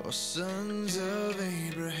 or sons of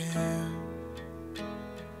Abraham,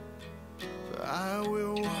 for I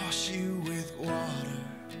will wash you with water.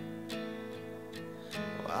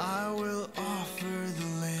 I will offer the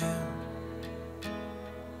Lamb.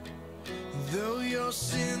 Though your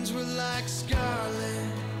sins were like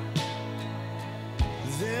scarlet,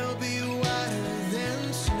 they'll be whiter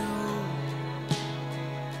than snow.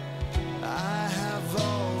 I have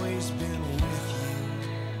always been with you.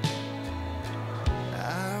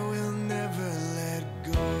 I will never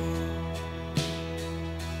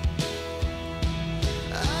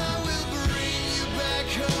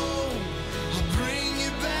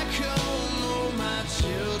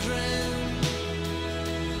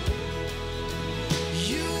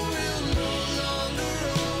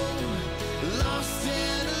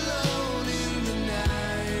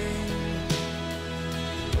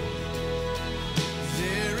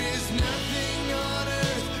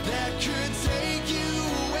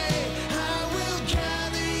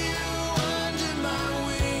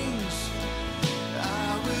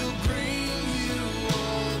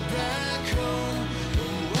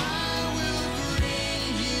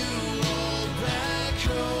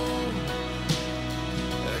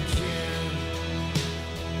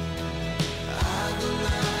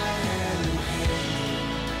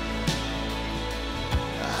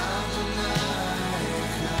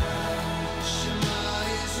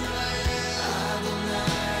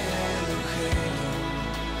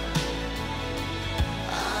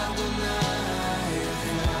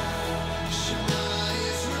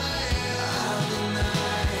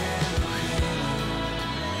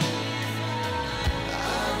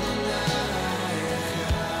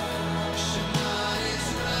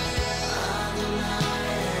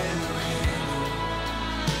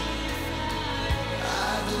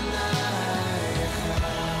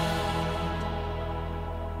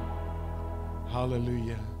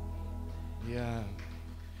Hallelujah. Yeah.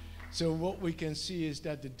 So what we can see is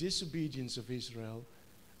that the disobedience of Israel,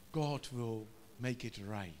 God will make it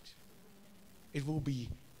right. It will be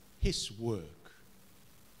His work,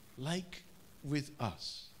 like with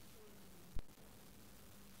us.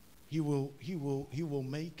 He will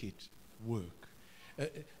make it work.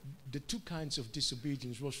 The two kinds of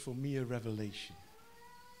disobedience was for me a revelation.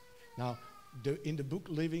 Now, in the book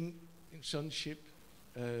Living in Sonship,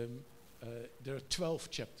 there are 12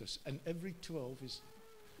 chapters, and every 12 is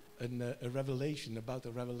a revelation, about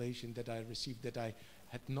a revelation that I received that I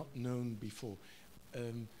had not known before.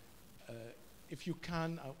 If you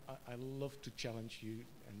can, I love to challenge you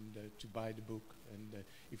and to buy the book. And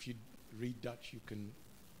if you read Dutch, you can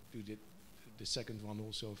do the second one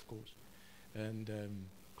also, of course, and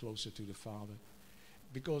Closer to the Father.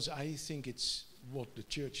 Because I think it's what the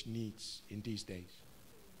church needs in these days.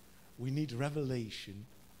 We need revelation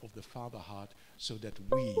of the Father heart so that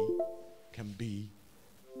we can be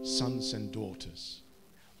sons and daughters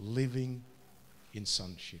living in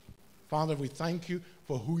sonship. Father, we thank you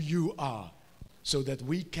for who you are so that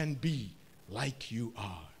we can be like you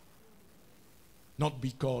are. Not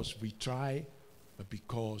because we try, but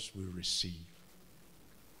because we receive.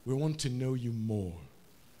 We want to know you more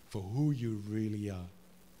for who you really are.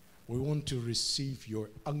 We want to receive your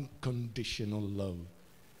unconditional love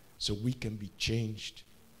so we can be changed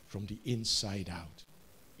from the inside out.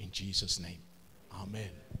 In Jesus' name, amen.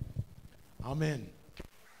 Amen.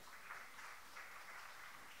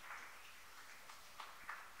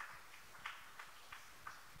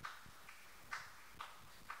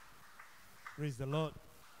 Praise the Lord.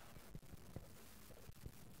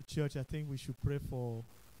 Church, I think we should pray for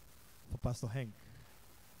Pastor Henk,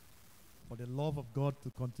 for the love of God to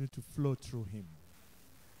continue to flow through him,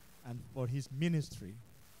 and for his ministry,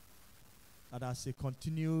 that as he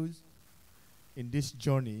continues in this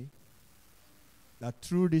journey, that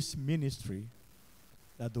through this ministry,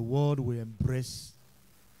 that the world will embrace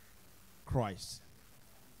Christ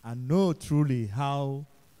and know truly how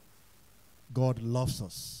God loves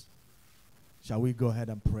us. Shall we go ahead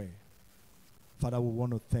and pray? Father, we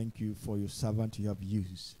want to thank you for your servant you have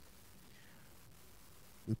used.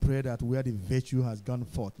 We pray that where the virtue has gone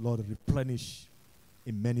forth, Lord, replenish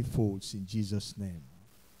in many folds in Jesus' name.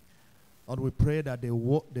 Lord, we pray that the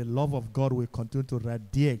love of God will continue to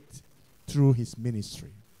radiate through his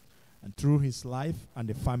ministry and through his life and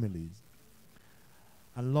the families.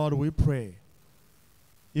 And Lord, we pray,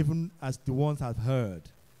 even as the ones have heard,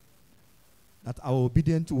 that our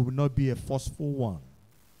obedience will not be a forceful one,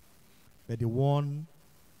 but the one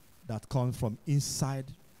that comes from inside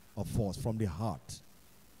of us, from the heart.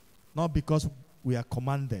 Not because we are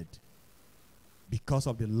commanded, because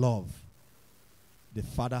of the love the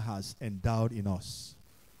Father has endowed in us.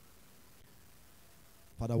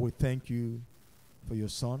 Father, we thank you for your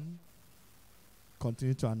Son.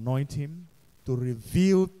 Continue to anoint him, to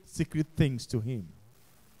reveal secret things to him.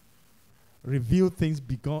 Reveal things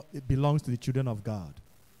it belongs to the children of God.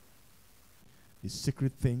 The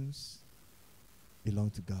secret things belong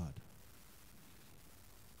to God.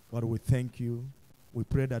 God, we thank you. We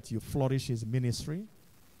pray that you flourish his ministry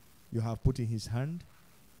you have put in his hand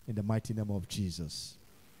in the mighty name of Jesus.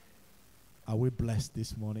 Are we blessed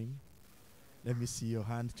this morning? Let me see your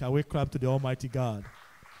hand. Shall we clap to the Almighty God?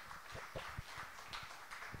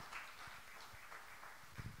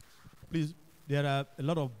 Please, there are a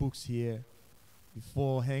lot of books here.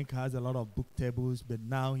 Before, Henk has a lot of book tables, but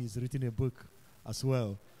now he's written a book as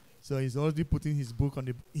well. So he's already putting his book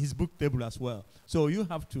on his book table as well. So we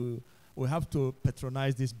have to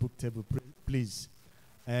patronize this book table, please.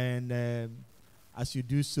 And as you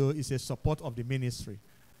do so, it's a support of the ministry.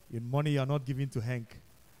 Your money you are not giving to Henk.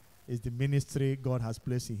 It's the ministry God has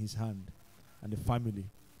placed in his hand and the family.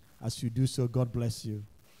 As you do so, God bless you.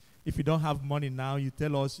 If you don't have money now, you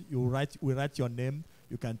tell us, we write your name.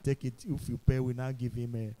 You can take it. If you pay, we now give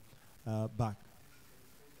him back.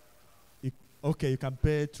 You can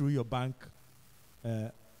pay through your bank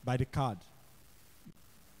by the card,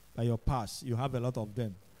 by your pass. You have a lot of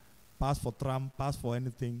them. Pass for tram, pass for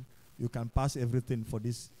anything. You can pass everything for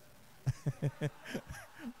this.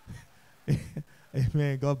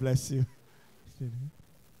 Amen. God bless you.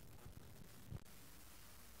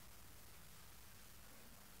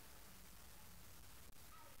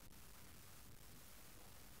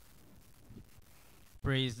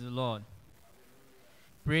 Praise the Lord.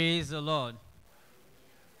 Praise the Lord.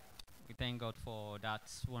 We thank God for that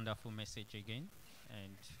wonderful message again.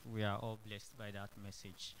 And we are all blessed by that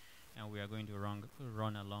message. And we are going to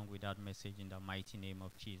run along with that message in the mighty name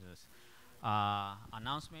of Jesus.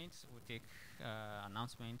 Announcements, we'll take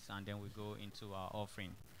announcements and then we go into our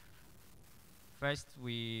offering. First,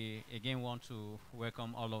 we again want to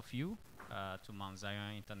welcome all of you to Mount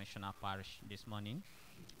Zion International Parish this morning.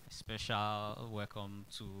 A special welcome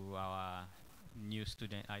to our new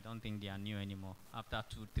student. I don't think they are new anymore. After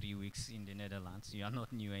 2-3 weeks in the Netherlands, you are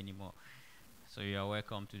not new anymore. So you are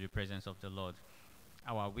welcome to the presence of the Lord.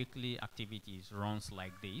 Our weekly activities runs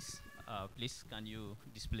like this. Please, can you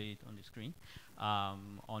display it on the screen?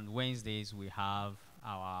 On Wednesdays, we have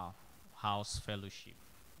our house fellowship.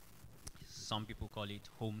 Some people call it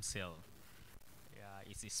home cell.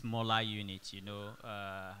 It's a smaller unit, you know.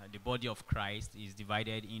 The body of Christ is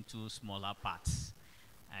divided into smaller parts.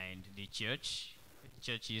 And the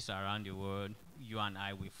churches around the world, you and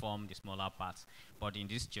I, we form the smaller parts. But in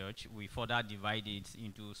this church, we further divide it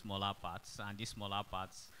into smaller parts. And these smaller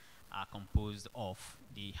parts are composed of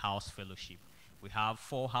the house fellowship. We have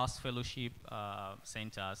 4 house fellowship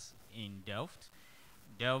centers in Delft.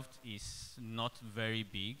 Delft is not very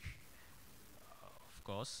big, of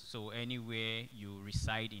course. So anywhere you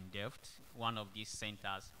reside in Delft, one of these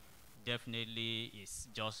centers definitely is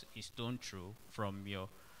just a stone throw from your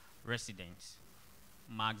residence.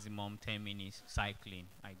 Maximum 10 minutes cycling,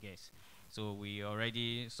 I guess. So we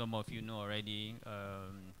already, some of you know already,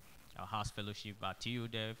 our house fellowship at TU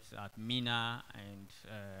Delft, at Mina, and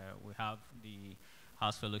we have the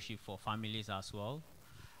house fellowship for families as well.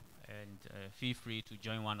 And feel free to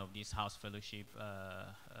join one of these house fellowship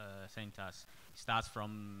centers. It starts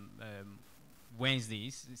from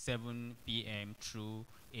Wednesdays, 7 p.m. through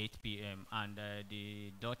 8 p.m. And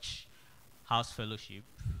the Dutch house fellowship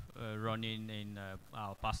running in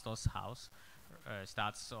our pastor's house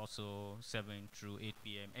starts also 7 through 8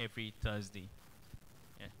 p.m. every Thursday.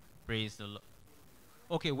 Yeah. Praise the Lord.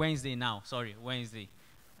 Okay, Wednesday now. Sorry, Wednesday.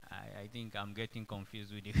 I think I'm getting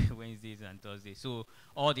confused with the Wednesdays and Thursdays. So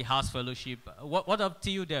all the house fellowship. What up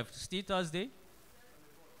to you, Dev? Still Thursday?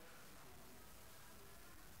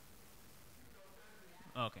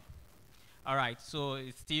 Okay. All right. So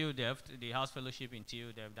it's TU Delft, the house fellowship in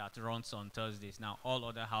TU Delft that runs on Thursdays. Now all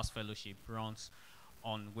other house fellowship runs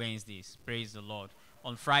on Wednesdays. Praise the Lord.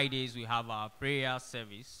 On Fridays we have our prayer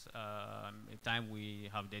service, a time we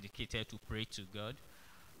have dedicated to pray to God.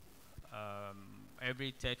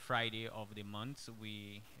 Every third Friday of the month,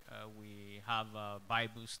 we have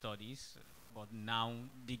Bible studies, but now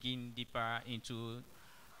digging deeper into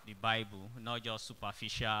the Bible, not just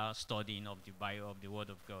superficial studying of the Bible, of the Word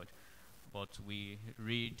of God, but we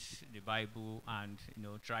read the Bible and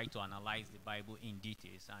try to analyze the Bible in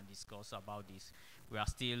details and discuss about this. We are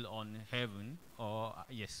still on heaven, or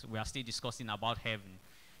yes, we are still discussing about heaven.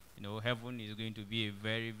 Heaven is going to be a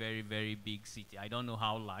very, very, very big city. I don't know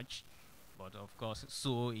how large. But of course,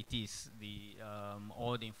 so it is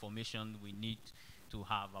all the information we need to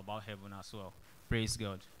have about heaven as well. Praise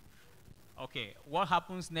God. Okay, what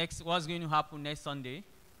happens next? What's going to happen next Sunday?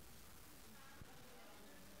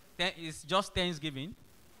 It's just Thanksgiving.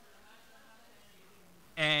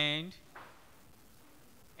 And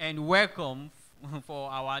welcome for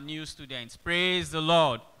our new students. Praise the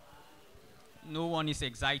Lord. No one is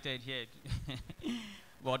excited here.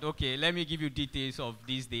 But okay, let me give you details of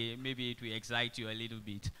this day. Maybe it will excite you a little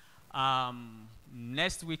bit.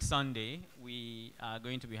 Next week, Sunday, we are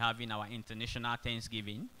going to be having our International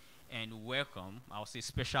Thanksgiving and welcome, I'll say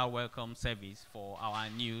special welcome service for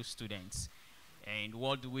our new students. And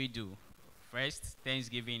what do? First,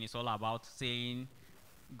 Thanksgiving is all about saying,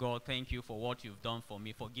 God, thank you for what you've done for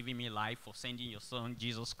me, for giving me life, for sending your son,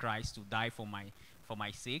 Jesus Christ, to die for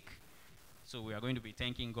my sake. So we are going to be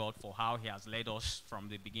thanking God for how he has led us from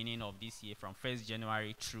the beginning of this year, from 1st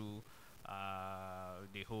January through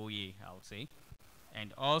the whole year, I would say.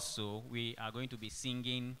 And also, we are going to be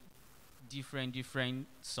singing different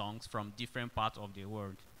songs from different parts of the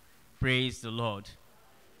world. Praise the Lord.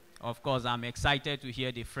 Of course, I'm excited to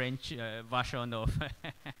hear the French version of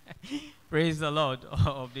Praise the Lord,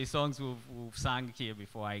 of the songs we've sang here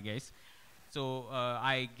before, I guess. So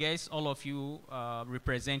I guess all of you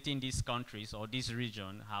representing these countries or this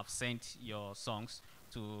region have sent your songs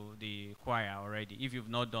to the choir already. If you've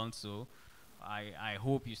not done so, I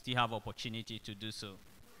hope you still have opportunity to do so.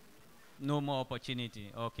 No more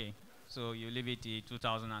opportunity. Okay. So you leave it till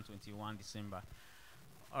 2021 December.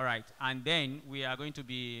 All right. And then we are going to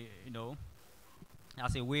be,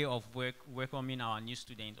 as a way of welcoming our new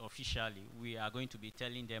students officially, we are going to be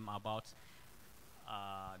telling them about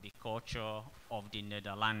the culture of the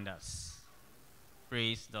Netherlanders.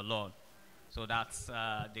 Praise the Lord. So that's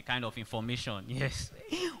the kind of information, yes,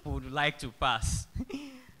 we would like to pass.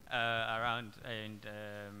 around, and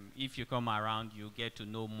if you come around, you get to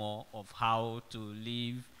know more of how to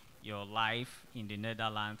live your life in the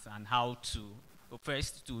Netherlands and how to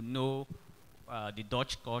first to know the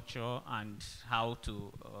Dutch culture and how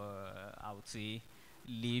to, I would say,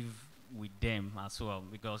 live with them as well,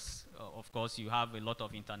 because of course you have a lot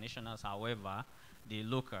of internationals. However, the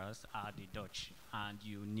locals are the Dutch, and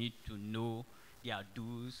you need to know their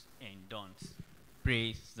do's and don'ts.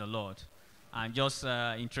 Praise the Lord. And just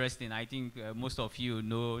interesting, I think most of you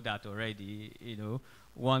know that already. You know,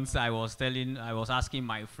 once I was asking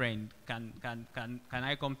my friend, can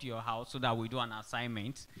I come to your house so that we do an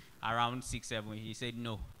assignment around 6, 7? He said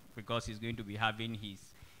no, because he's going to be having his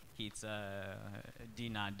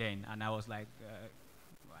dinner then. And I was like,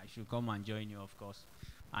 I should come and join you, of course.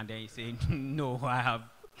 And then he said, no, I have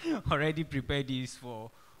already prepared this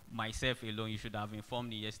for myself alone. You should have informed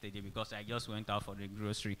me yesterday, because I just went out for the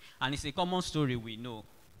grocery. And it's a common story we know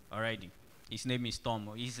already. His name is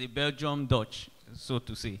Tom. He's a Belgium Dutch, so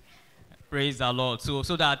to say. Praise the Lord. So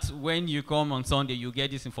that when you come on Sunday, you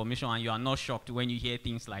get this information and you are not shocked when you hear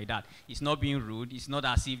things like that. It's not being rude. It's not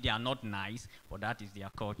as if they are not nice, but that is their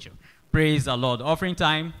culture. Praise the Lord. Offering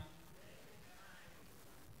time.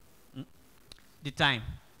 The time.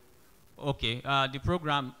 Okay. The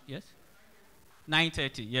program, yes?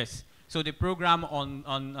 9:30, yes. So the program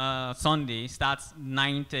on Sunday starts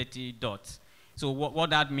 9:30 dot. So what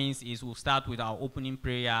that means is we'll start with our opening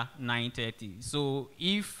prayer 9:30. So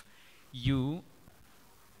if you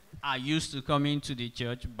are used to coming to the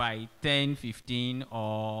church by 10:15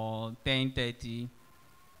 or 10:30,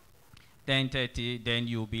 then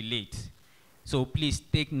you'll be late. So please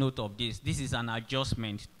take note of this. This is an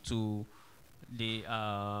adjustment to the,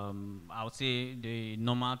 I would say, the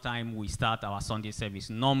normal time we start our Sunday service.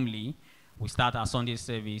 Normally, we start our Sunday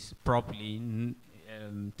service properly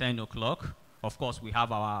 10 o'clock. Of course, we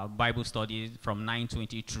have our Bible studies from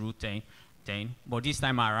 9:20 through 10. But this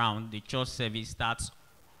time around, the church service starts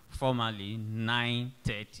formally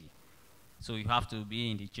 9:30. So you have to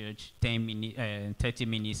be in the church 30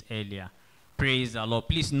 minutes earlier. Praise the Lord.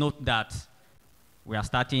 Please note that we are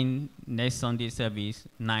starting next Sunday service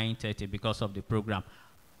 9:30 because of the program.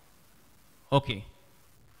 Okay.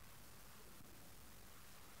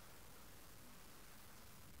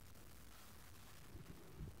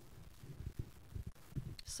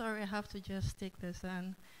 Sorry, I have to just take this.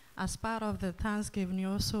 And as part of the Thanksgiving, you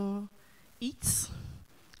also eat.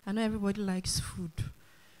 I know everybody likes food.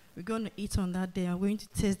 We're going to eat on that day. I'm going to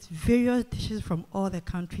taste various dishes from all the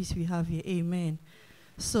countries we have here. Amen.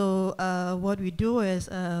 So what we do is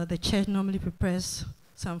the church normally prepares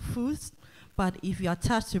some foods. But if you are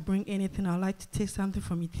attached to bring anything, I'd like to take something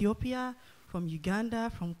from Ethiopia, from Uganda,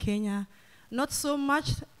 from Kenya. Not so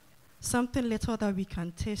much, something little that we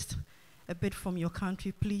can taste a bit from your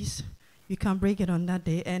country, please. You can bring it on that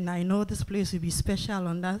day. And I know this place will be special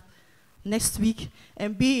on that next week.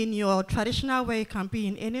 And be in your traditional way. You can be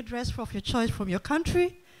in any dress of your choice from your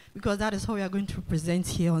country, because that is how we are going to present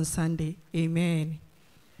here on Sunday. Amen.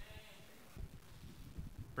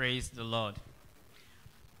 Praise the Lord.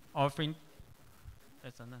 Offering.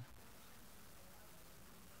 That's enough.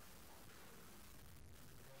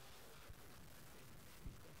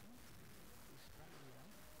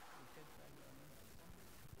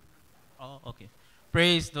 Oh, okay.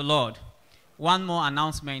 Praise the Lord. One more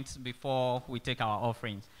announcement before we take our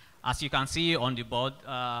offerings. As you can see on the board,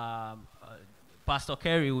 Pastor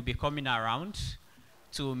Kerry will be coming around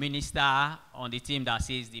to minister on the theme that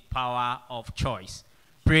says the power of choice.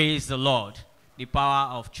 Praise the Lord. The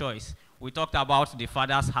power of choice. We talked about the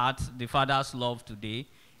Father's heart, the Father's love today.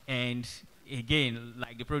 And again,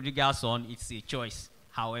 like the prodigal son, it's a choice.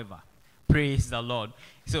 However, praise the Lord.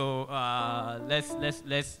 So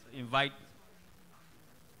let's invite.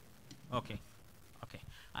 Okay.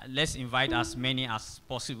 Let's invite as many as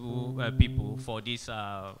possible people for this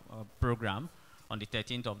program on the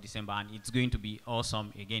 13th of December, and it's going to be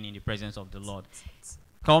awesome again in the presence of the Lord.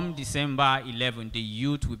 Come December 11th, the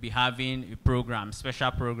youth will be having a program,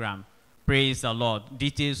 special program. Praise the Lord.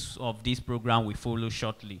 Details of this program will follow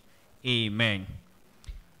shortly. Amen.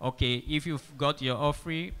 Okay, if you've got your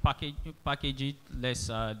offering, package it. Let's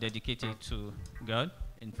dedicate it to God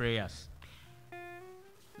in prayers.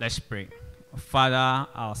 Let's pray. Father,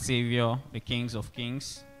 our Savior, the Kings of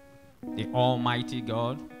Kings, the Almighty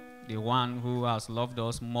God, the one who has loved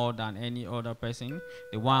us more than any other person,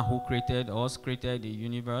 the one who created us, created the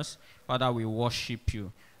universe. Father, we worship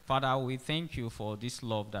you. Father, we thank you for this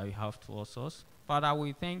love that you have towards us. Father,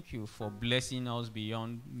 we thank you for blessing us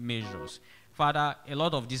beyond measures. Father, a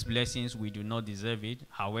lot of these blessings, we do not deserve it.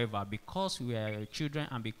 However, because we are your children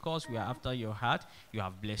and because we are after your heart, you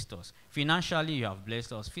have blessed us. Financially, you have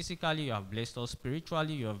blessed us. Physically, you have blessed us.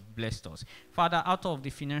 Spiritually, you have blessed us. Father, out of the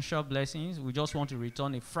financial blessings, we just want to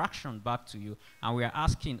return a fraction back to you. And we are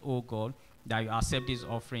asking, oh God, that you accept this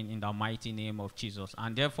offering in the mighty name of Jesus.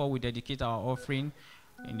 And therefore, we dedicate our offering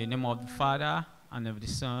in the name of the Father, and of the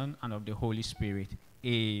Son, and of the Holy Spirit.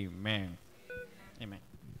 Amen. Amen.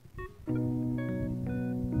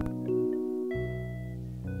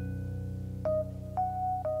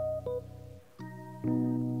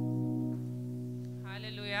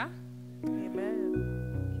 Hallelujah. Amen.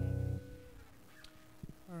 Okay.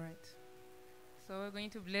 All right. So we're going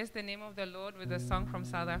to bless the name of the Lord with a song from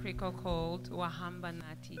South Africa called Wahamba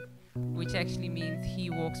Nathi, which actually means He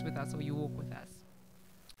walks with us, or you walk with us.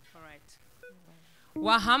 All right.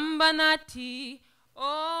 Wahamba Nathi,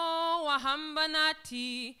 oh Wahamba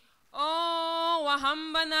Nathi, oh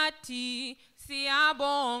Wahamba Nathi,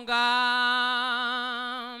 siyabonga.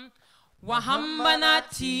 Wahamba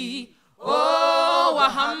Nathi, oh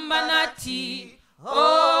Wahamba Nathi,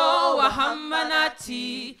 oh Wahamba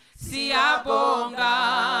Nathi, siyabonga.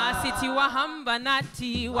 Sithi Wahamba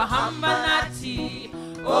Nathi, Wahamba Nathi,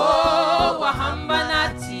 oh Wahamba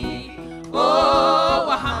Nathi, oh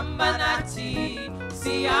Wahamba Nathi,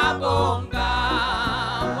 siyabonga.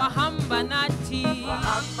 Wahamba Nathi,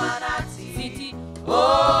 Wahamba Nathi, sithi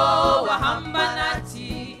oh Wahamba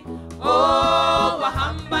Nathi, oh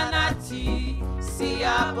Wahamba Nathi,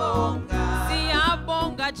 siyabonga.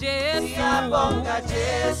 Siyabonga Jesu, siyabonga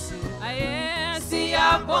Jesu, aye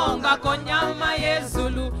siyabonga konyama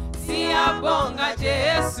yezulu, siyabonga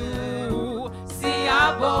Jesu,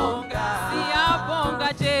 siyabonga, siyabonga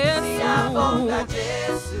Jesu, siyabonga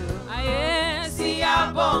Jesu, aye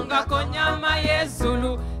siyabonga konyama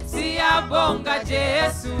yezulu, siyabonga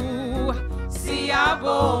Jesu,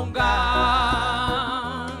 siyabonga.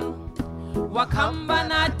 Wakamba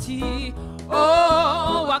Nathi,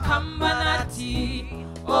 oh Wakamba Nathi,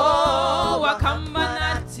 oh Wakamba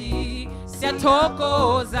Nathi,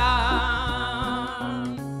 siyathokoza.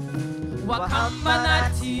 Wakamba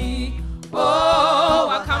Nathi, oh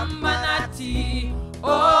Wakamba Nathi,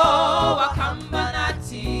 oh Wakamba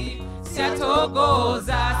Nathi,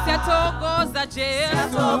 siyathokoza, siyathokoza Jesu,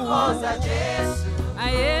 siyathokoza Jesu,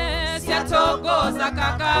 aye siyathokoza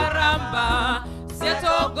kakaramba,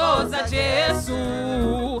 siyathokoza Jesu,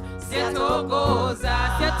 siyathokoza,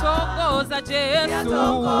 siyathokoza Jesu,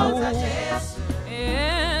 siyathokoza Jesu,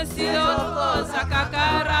 siyathokoza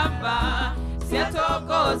kakaramba,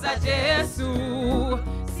 siyathokoza Jesu,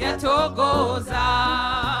 siyathokoza.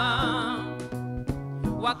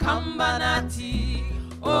 Wakamba Nathi,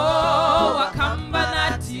 oh Wakamba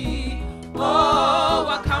Nathi, oh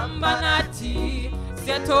Wakamba Nathi,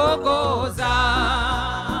 siyathokoza.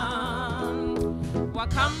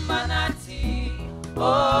 Wakamba Nathi,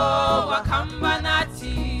 oh Wakamba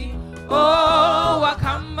Nathi, oh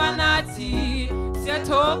Wakamba Nathi,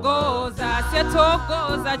 siyathokoza,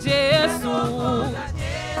 siyathokoza Jesu,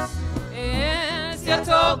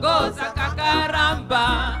 siyathokoza kakaramba,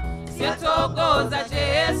 siyathokoza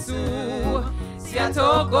Jesu,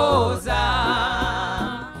 siyathokoza,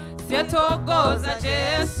 siyathokoza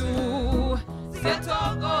Jesu,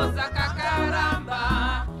 siyathokoza kakaramba,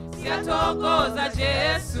 siyathokoza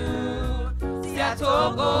Jesu,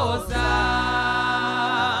 siyathokoza.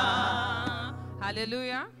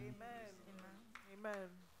 Hallelujah. Amen. Amen.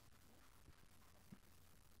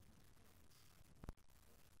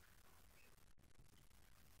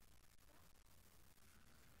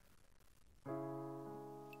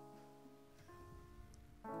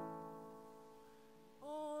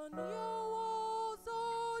 On your walls,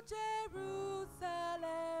 O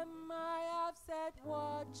Jerusalem, I have set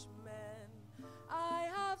watchmen. I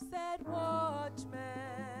have set watchmen.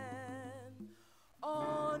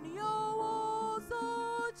 On your walls,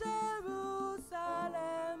 O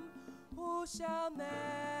Jerusalem, who shall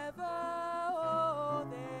never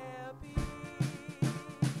hold their peace.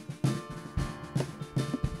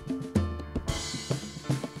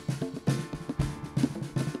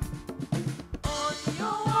 On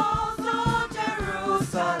your walls, O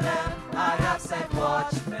Jerusalem, I have set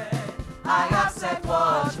watchmen. I have set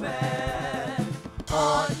watchmen.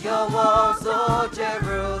 On your walls, O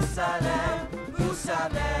Jerusalem, who shall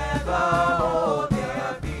never hold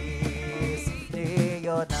their peace. Day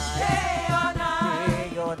or night, day or night,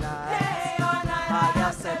 day or night, day or night, I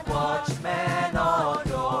have set watchmen on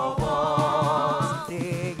your walls.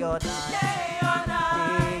 Day or night, day or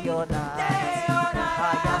night, day or night, day or night,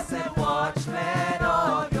 I have set watchmen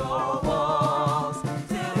on your walls.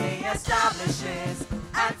 Till He establishes,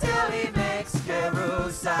 until He makes makes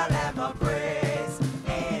Jerusalem a praise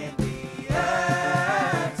in the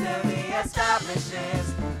earth, till he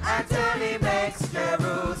establishes, until he makes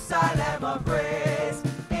Jerusalem a praise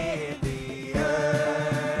in the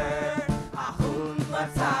earth. Ahun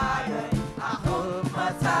Mataya, Ahun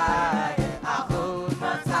Mataya, Ahun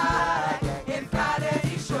Mataya, in Kadesh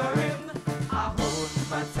Ishurim. Ahun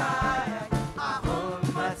Mataya, Ahun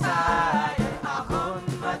Mataya, Ahun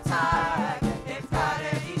Mataya, in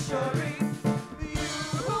Kadesh Ishurim. You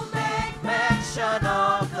who make mention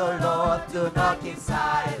of the Lord, do not keep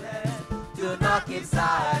silence, do not keep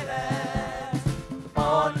silence.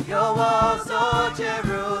 On your walls, O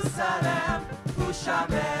Jerusalem, who shall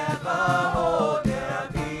never hold their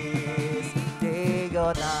peace? Day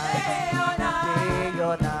or night, day or night, day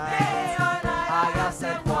or night, day or night, I have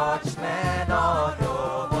set watchmen on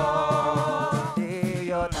your walls.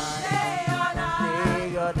 Day or night, day or night,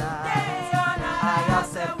 day or night, day or night, I have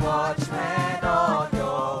set watchmen on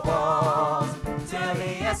your walls, till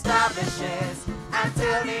he establishes,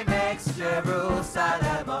 until he makes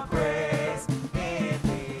Jerusalem a praise in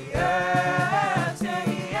the earth, till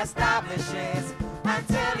he establishes,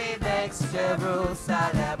 until he makes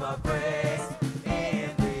Jerusalem a praise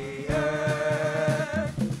in the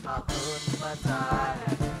earth. Ahun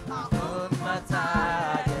Mataya, Ahun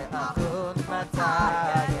Mataya, Ahun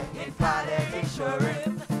Mataya, in Kadesh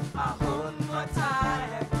Ishurim. Ahun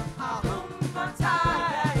Mataya, Ahun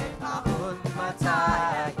Mataya, Ahun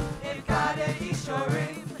Mataya, in Kadesh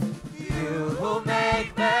Ishurim. You who make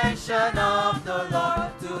mention of the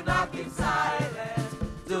Lord, do not keep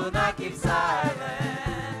silent, do not keep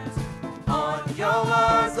silent. On your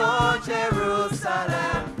walls, O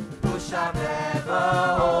Jerusalem, who shall never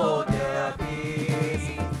hold their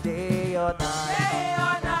peace? Day or night, day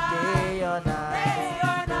or night, day or night, day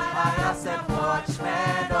or night, I have set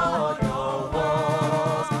watchmen on your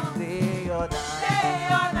walls. Day or night, day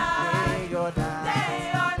or night, day or night,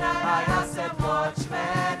 day or night, I have set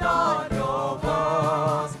watchmen on your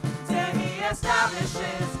walls, till he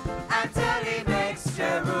establishes, until he makes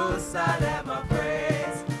Jerusalem a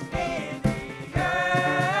praise in the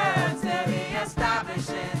earth, till he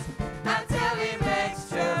establishes, until he makes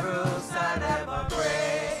Jerusalem a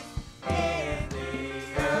praise in the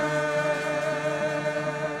earth.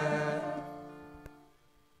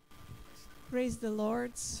 Praise the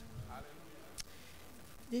Lord.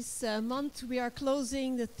 This month we are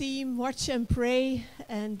closing the theme Watch and Pray,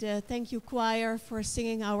 and thank you choir for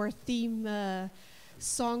singing our theme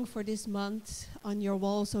song for this month, On Your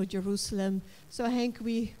Walls, O Jerusalem. So Henk,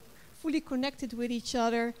 we fully connected with each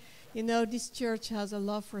other. You know, this church has a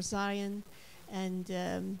love for Zion, and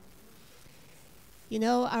you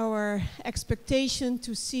know, our expectation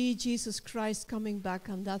to see Jesus Christ coming back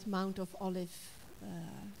on that Mount of Olive,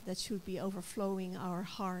 that should be overflowing our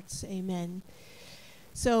hearts. Amen.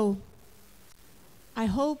 So, I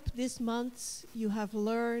hope this month you have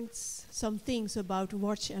learned some things about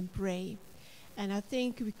watch and pray. And I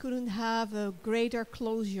think we couldn't have a greater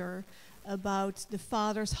closure about the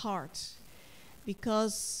Father's heart.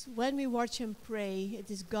 Because when we watch and pray,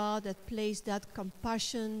 it is God that placed that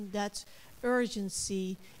compassion, that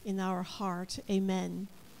urgency in our heart. Amen.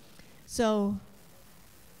 So,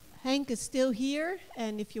 Henk is still here,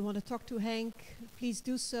 and if you want to talk to Henk, please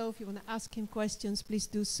do so. If you want to ask him questions, please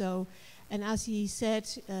do so. And as he said,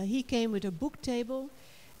 he came with a book table,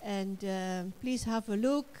 and please have a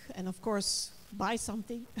look, and of course, buy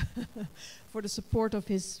something for the support of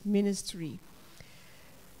his ministry.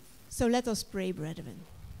 So let us pray, brethren.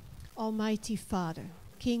 Almighty Father,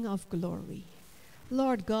 King of glory,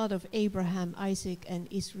 Lord God of Abraham, Isaac, and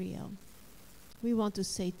Israel, we want to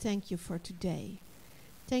say thank you for today.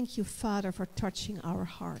 Thank you, Father, for touching our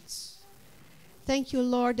hearts. Thank you,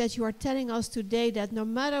 Lord, that you are telling us today that no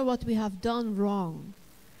matter what we have done wrong,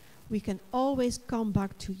 we can always come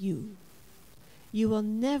back to you. You will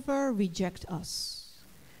never reject us,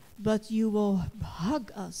 but you will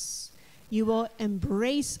hug us. You will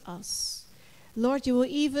embrace us. Lord, you will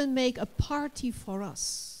even make a party for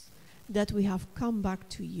us that we have come back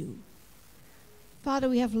to you. Father,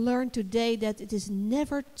 we have learned today that it is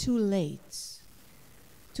never too late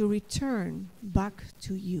to return back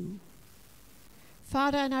to you.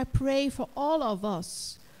 Father, and I pray for all of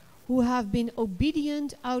us who have been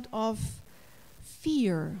obedient out of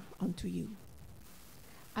fear unto you.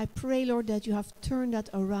 I pray, Lord, that you have turned that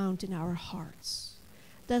around in our hearts.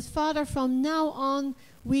 That, Father, from now on,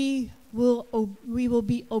 we will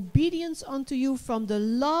be obedient unto you from the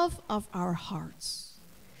love of our hearts.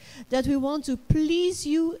 That we want to please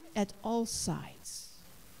you at all sides.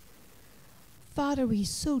 Father, we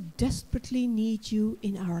so desperately need you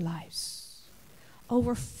in our lives.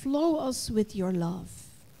 overflow us with your love.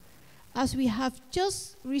 As we have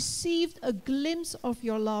just received a glimpse of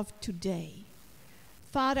your love today,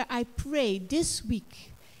 Father, I pray this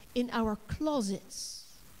week in our closets,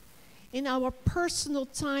 in our personal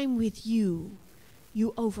time with you,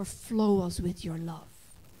 you overflow us with your love.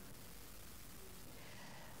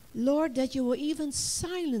 Lord, that you will even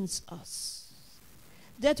silence us,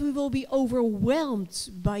 that we will be overwhelmed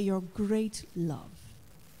by your great love.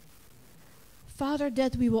 Father,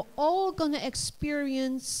 that we will all gonna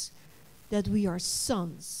experience that we are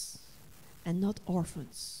sons and not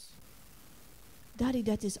orphans. Daddy,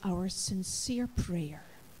 that is our sincere prayer.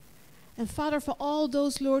 And Father, for all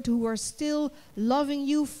those, Lord, who are still loving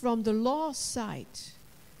you from the law side,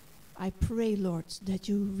 I pray, Lord, that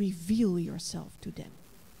you reveal yourself to them.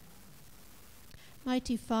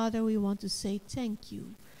 Mighty Father, we want to say thank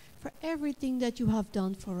you for everything that you have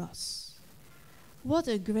done for us. What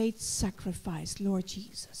a great sacrifice, Lord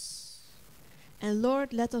Jesus. And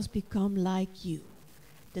Lord, let us become like you,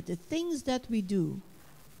 that the things that we do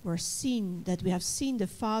were seen, that we have seen the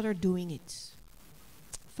Father doing it.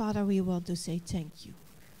 Father, we want to say thank you.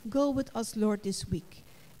 Go with us, Lord, this week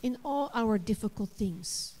in all our difficult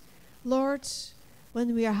things. Lord,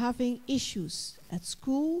 when we are having issues at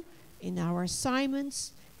school, in our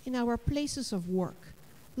assignments, in our places of work,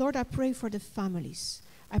 Lord, I pray for the families.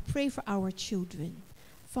 I pray for our children.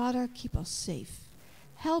 Father, keep us safe.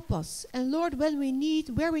 Help us. And Lord, where we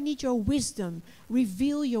need your wisdom,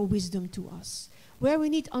 reveal your wisdom to us. Where we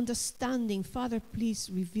need understanding, Father, please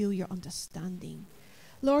reveal your understanding.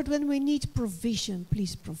 Lord, when we need provision,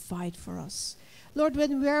 please provide for us. Lord,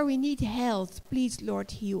 where we need health, please,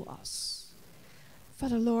 Lord, heal us.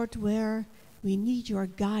 Father, Lord, where we need your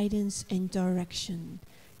guidance and direction,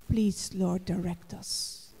 please, Lord, direct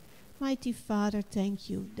us. Mighty Father, thank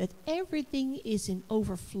you that everything is in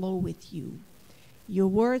overflow with you. Your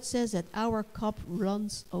word says that our cup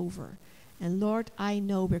runs over. And Lord, I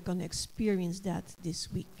know we're going to experience that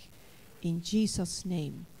this week. In Jesus'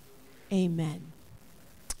 name, amen.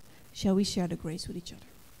 Shall we share the grace with each other?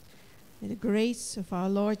 May the grace of our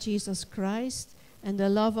Lord Jesus Christ and the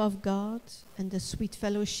love of God and the sweet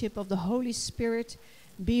fellowship of the Holy Spirit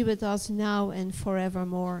be with us now and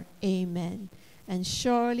forevermore. Amen. And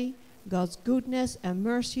surely God's goodness and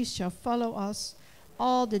mercy shall follow us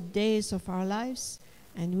all the days of our lives,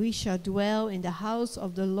 and we shall dwell in the house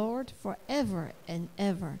of the Lord forever and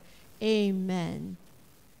ever. Amen.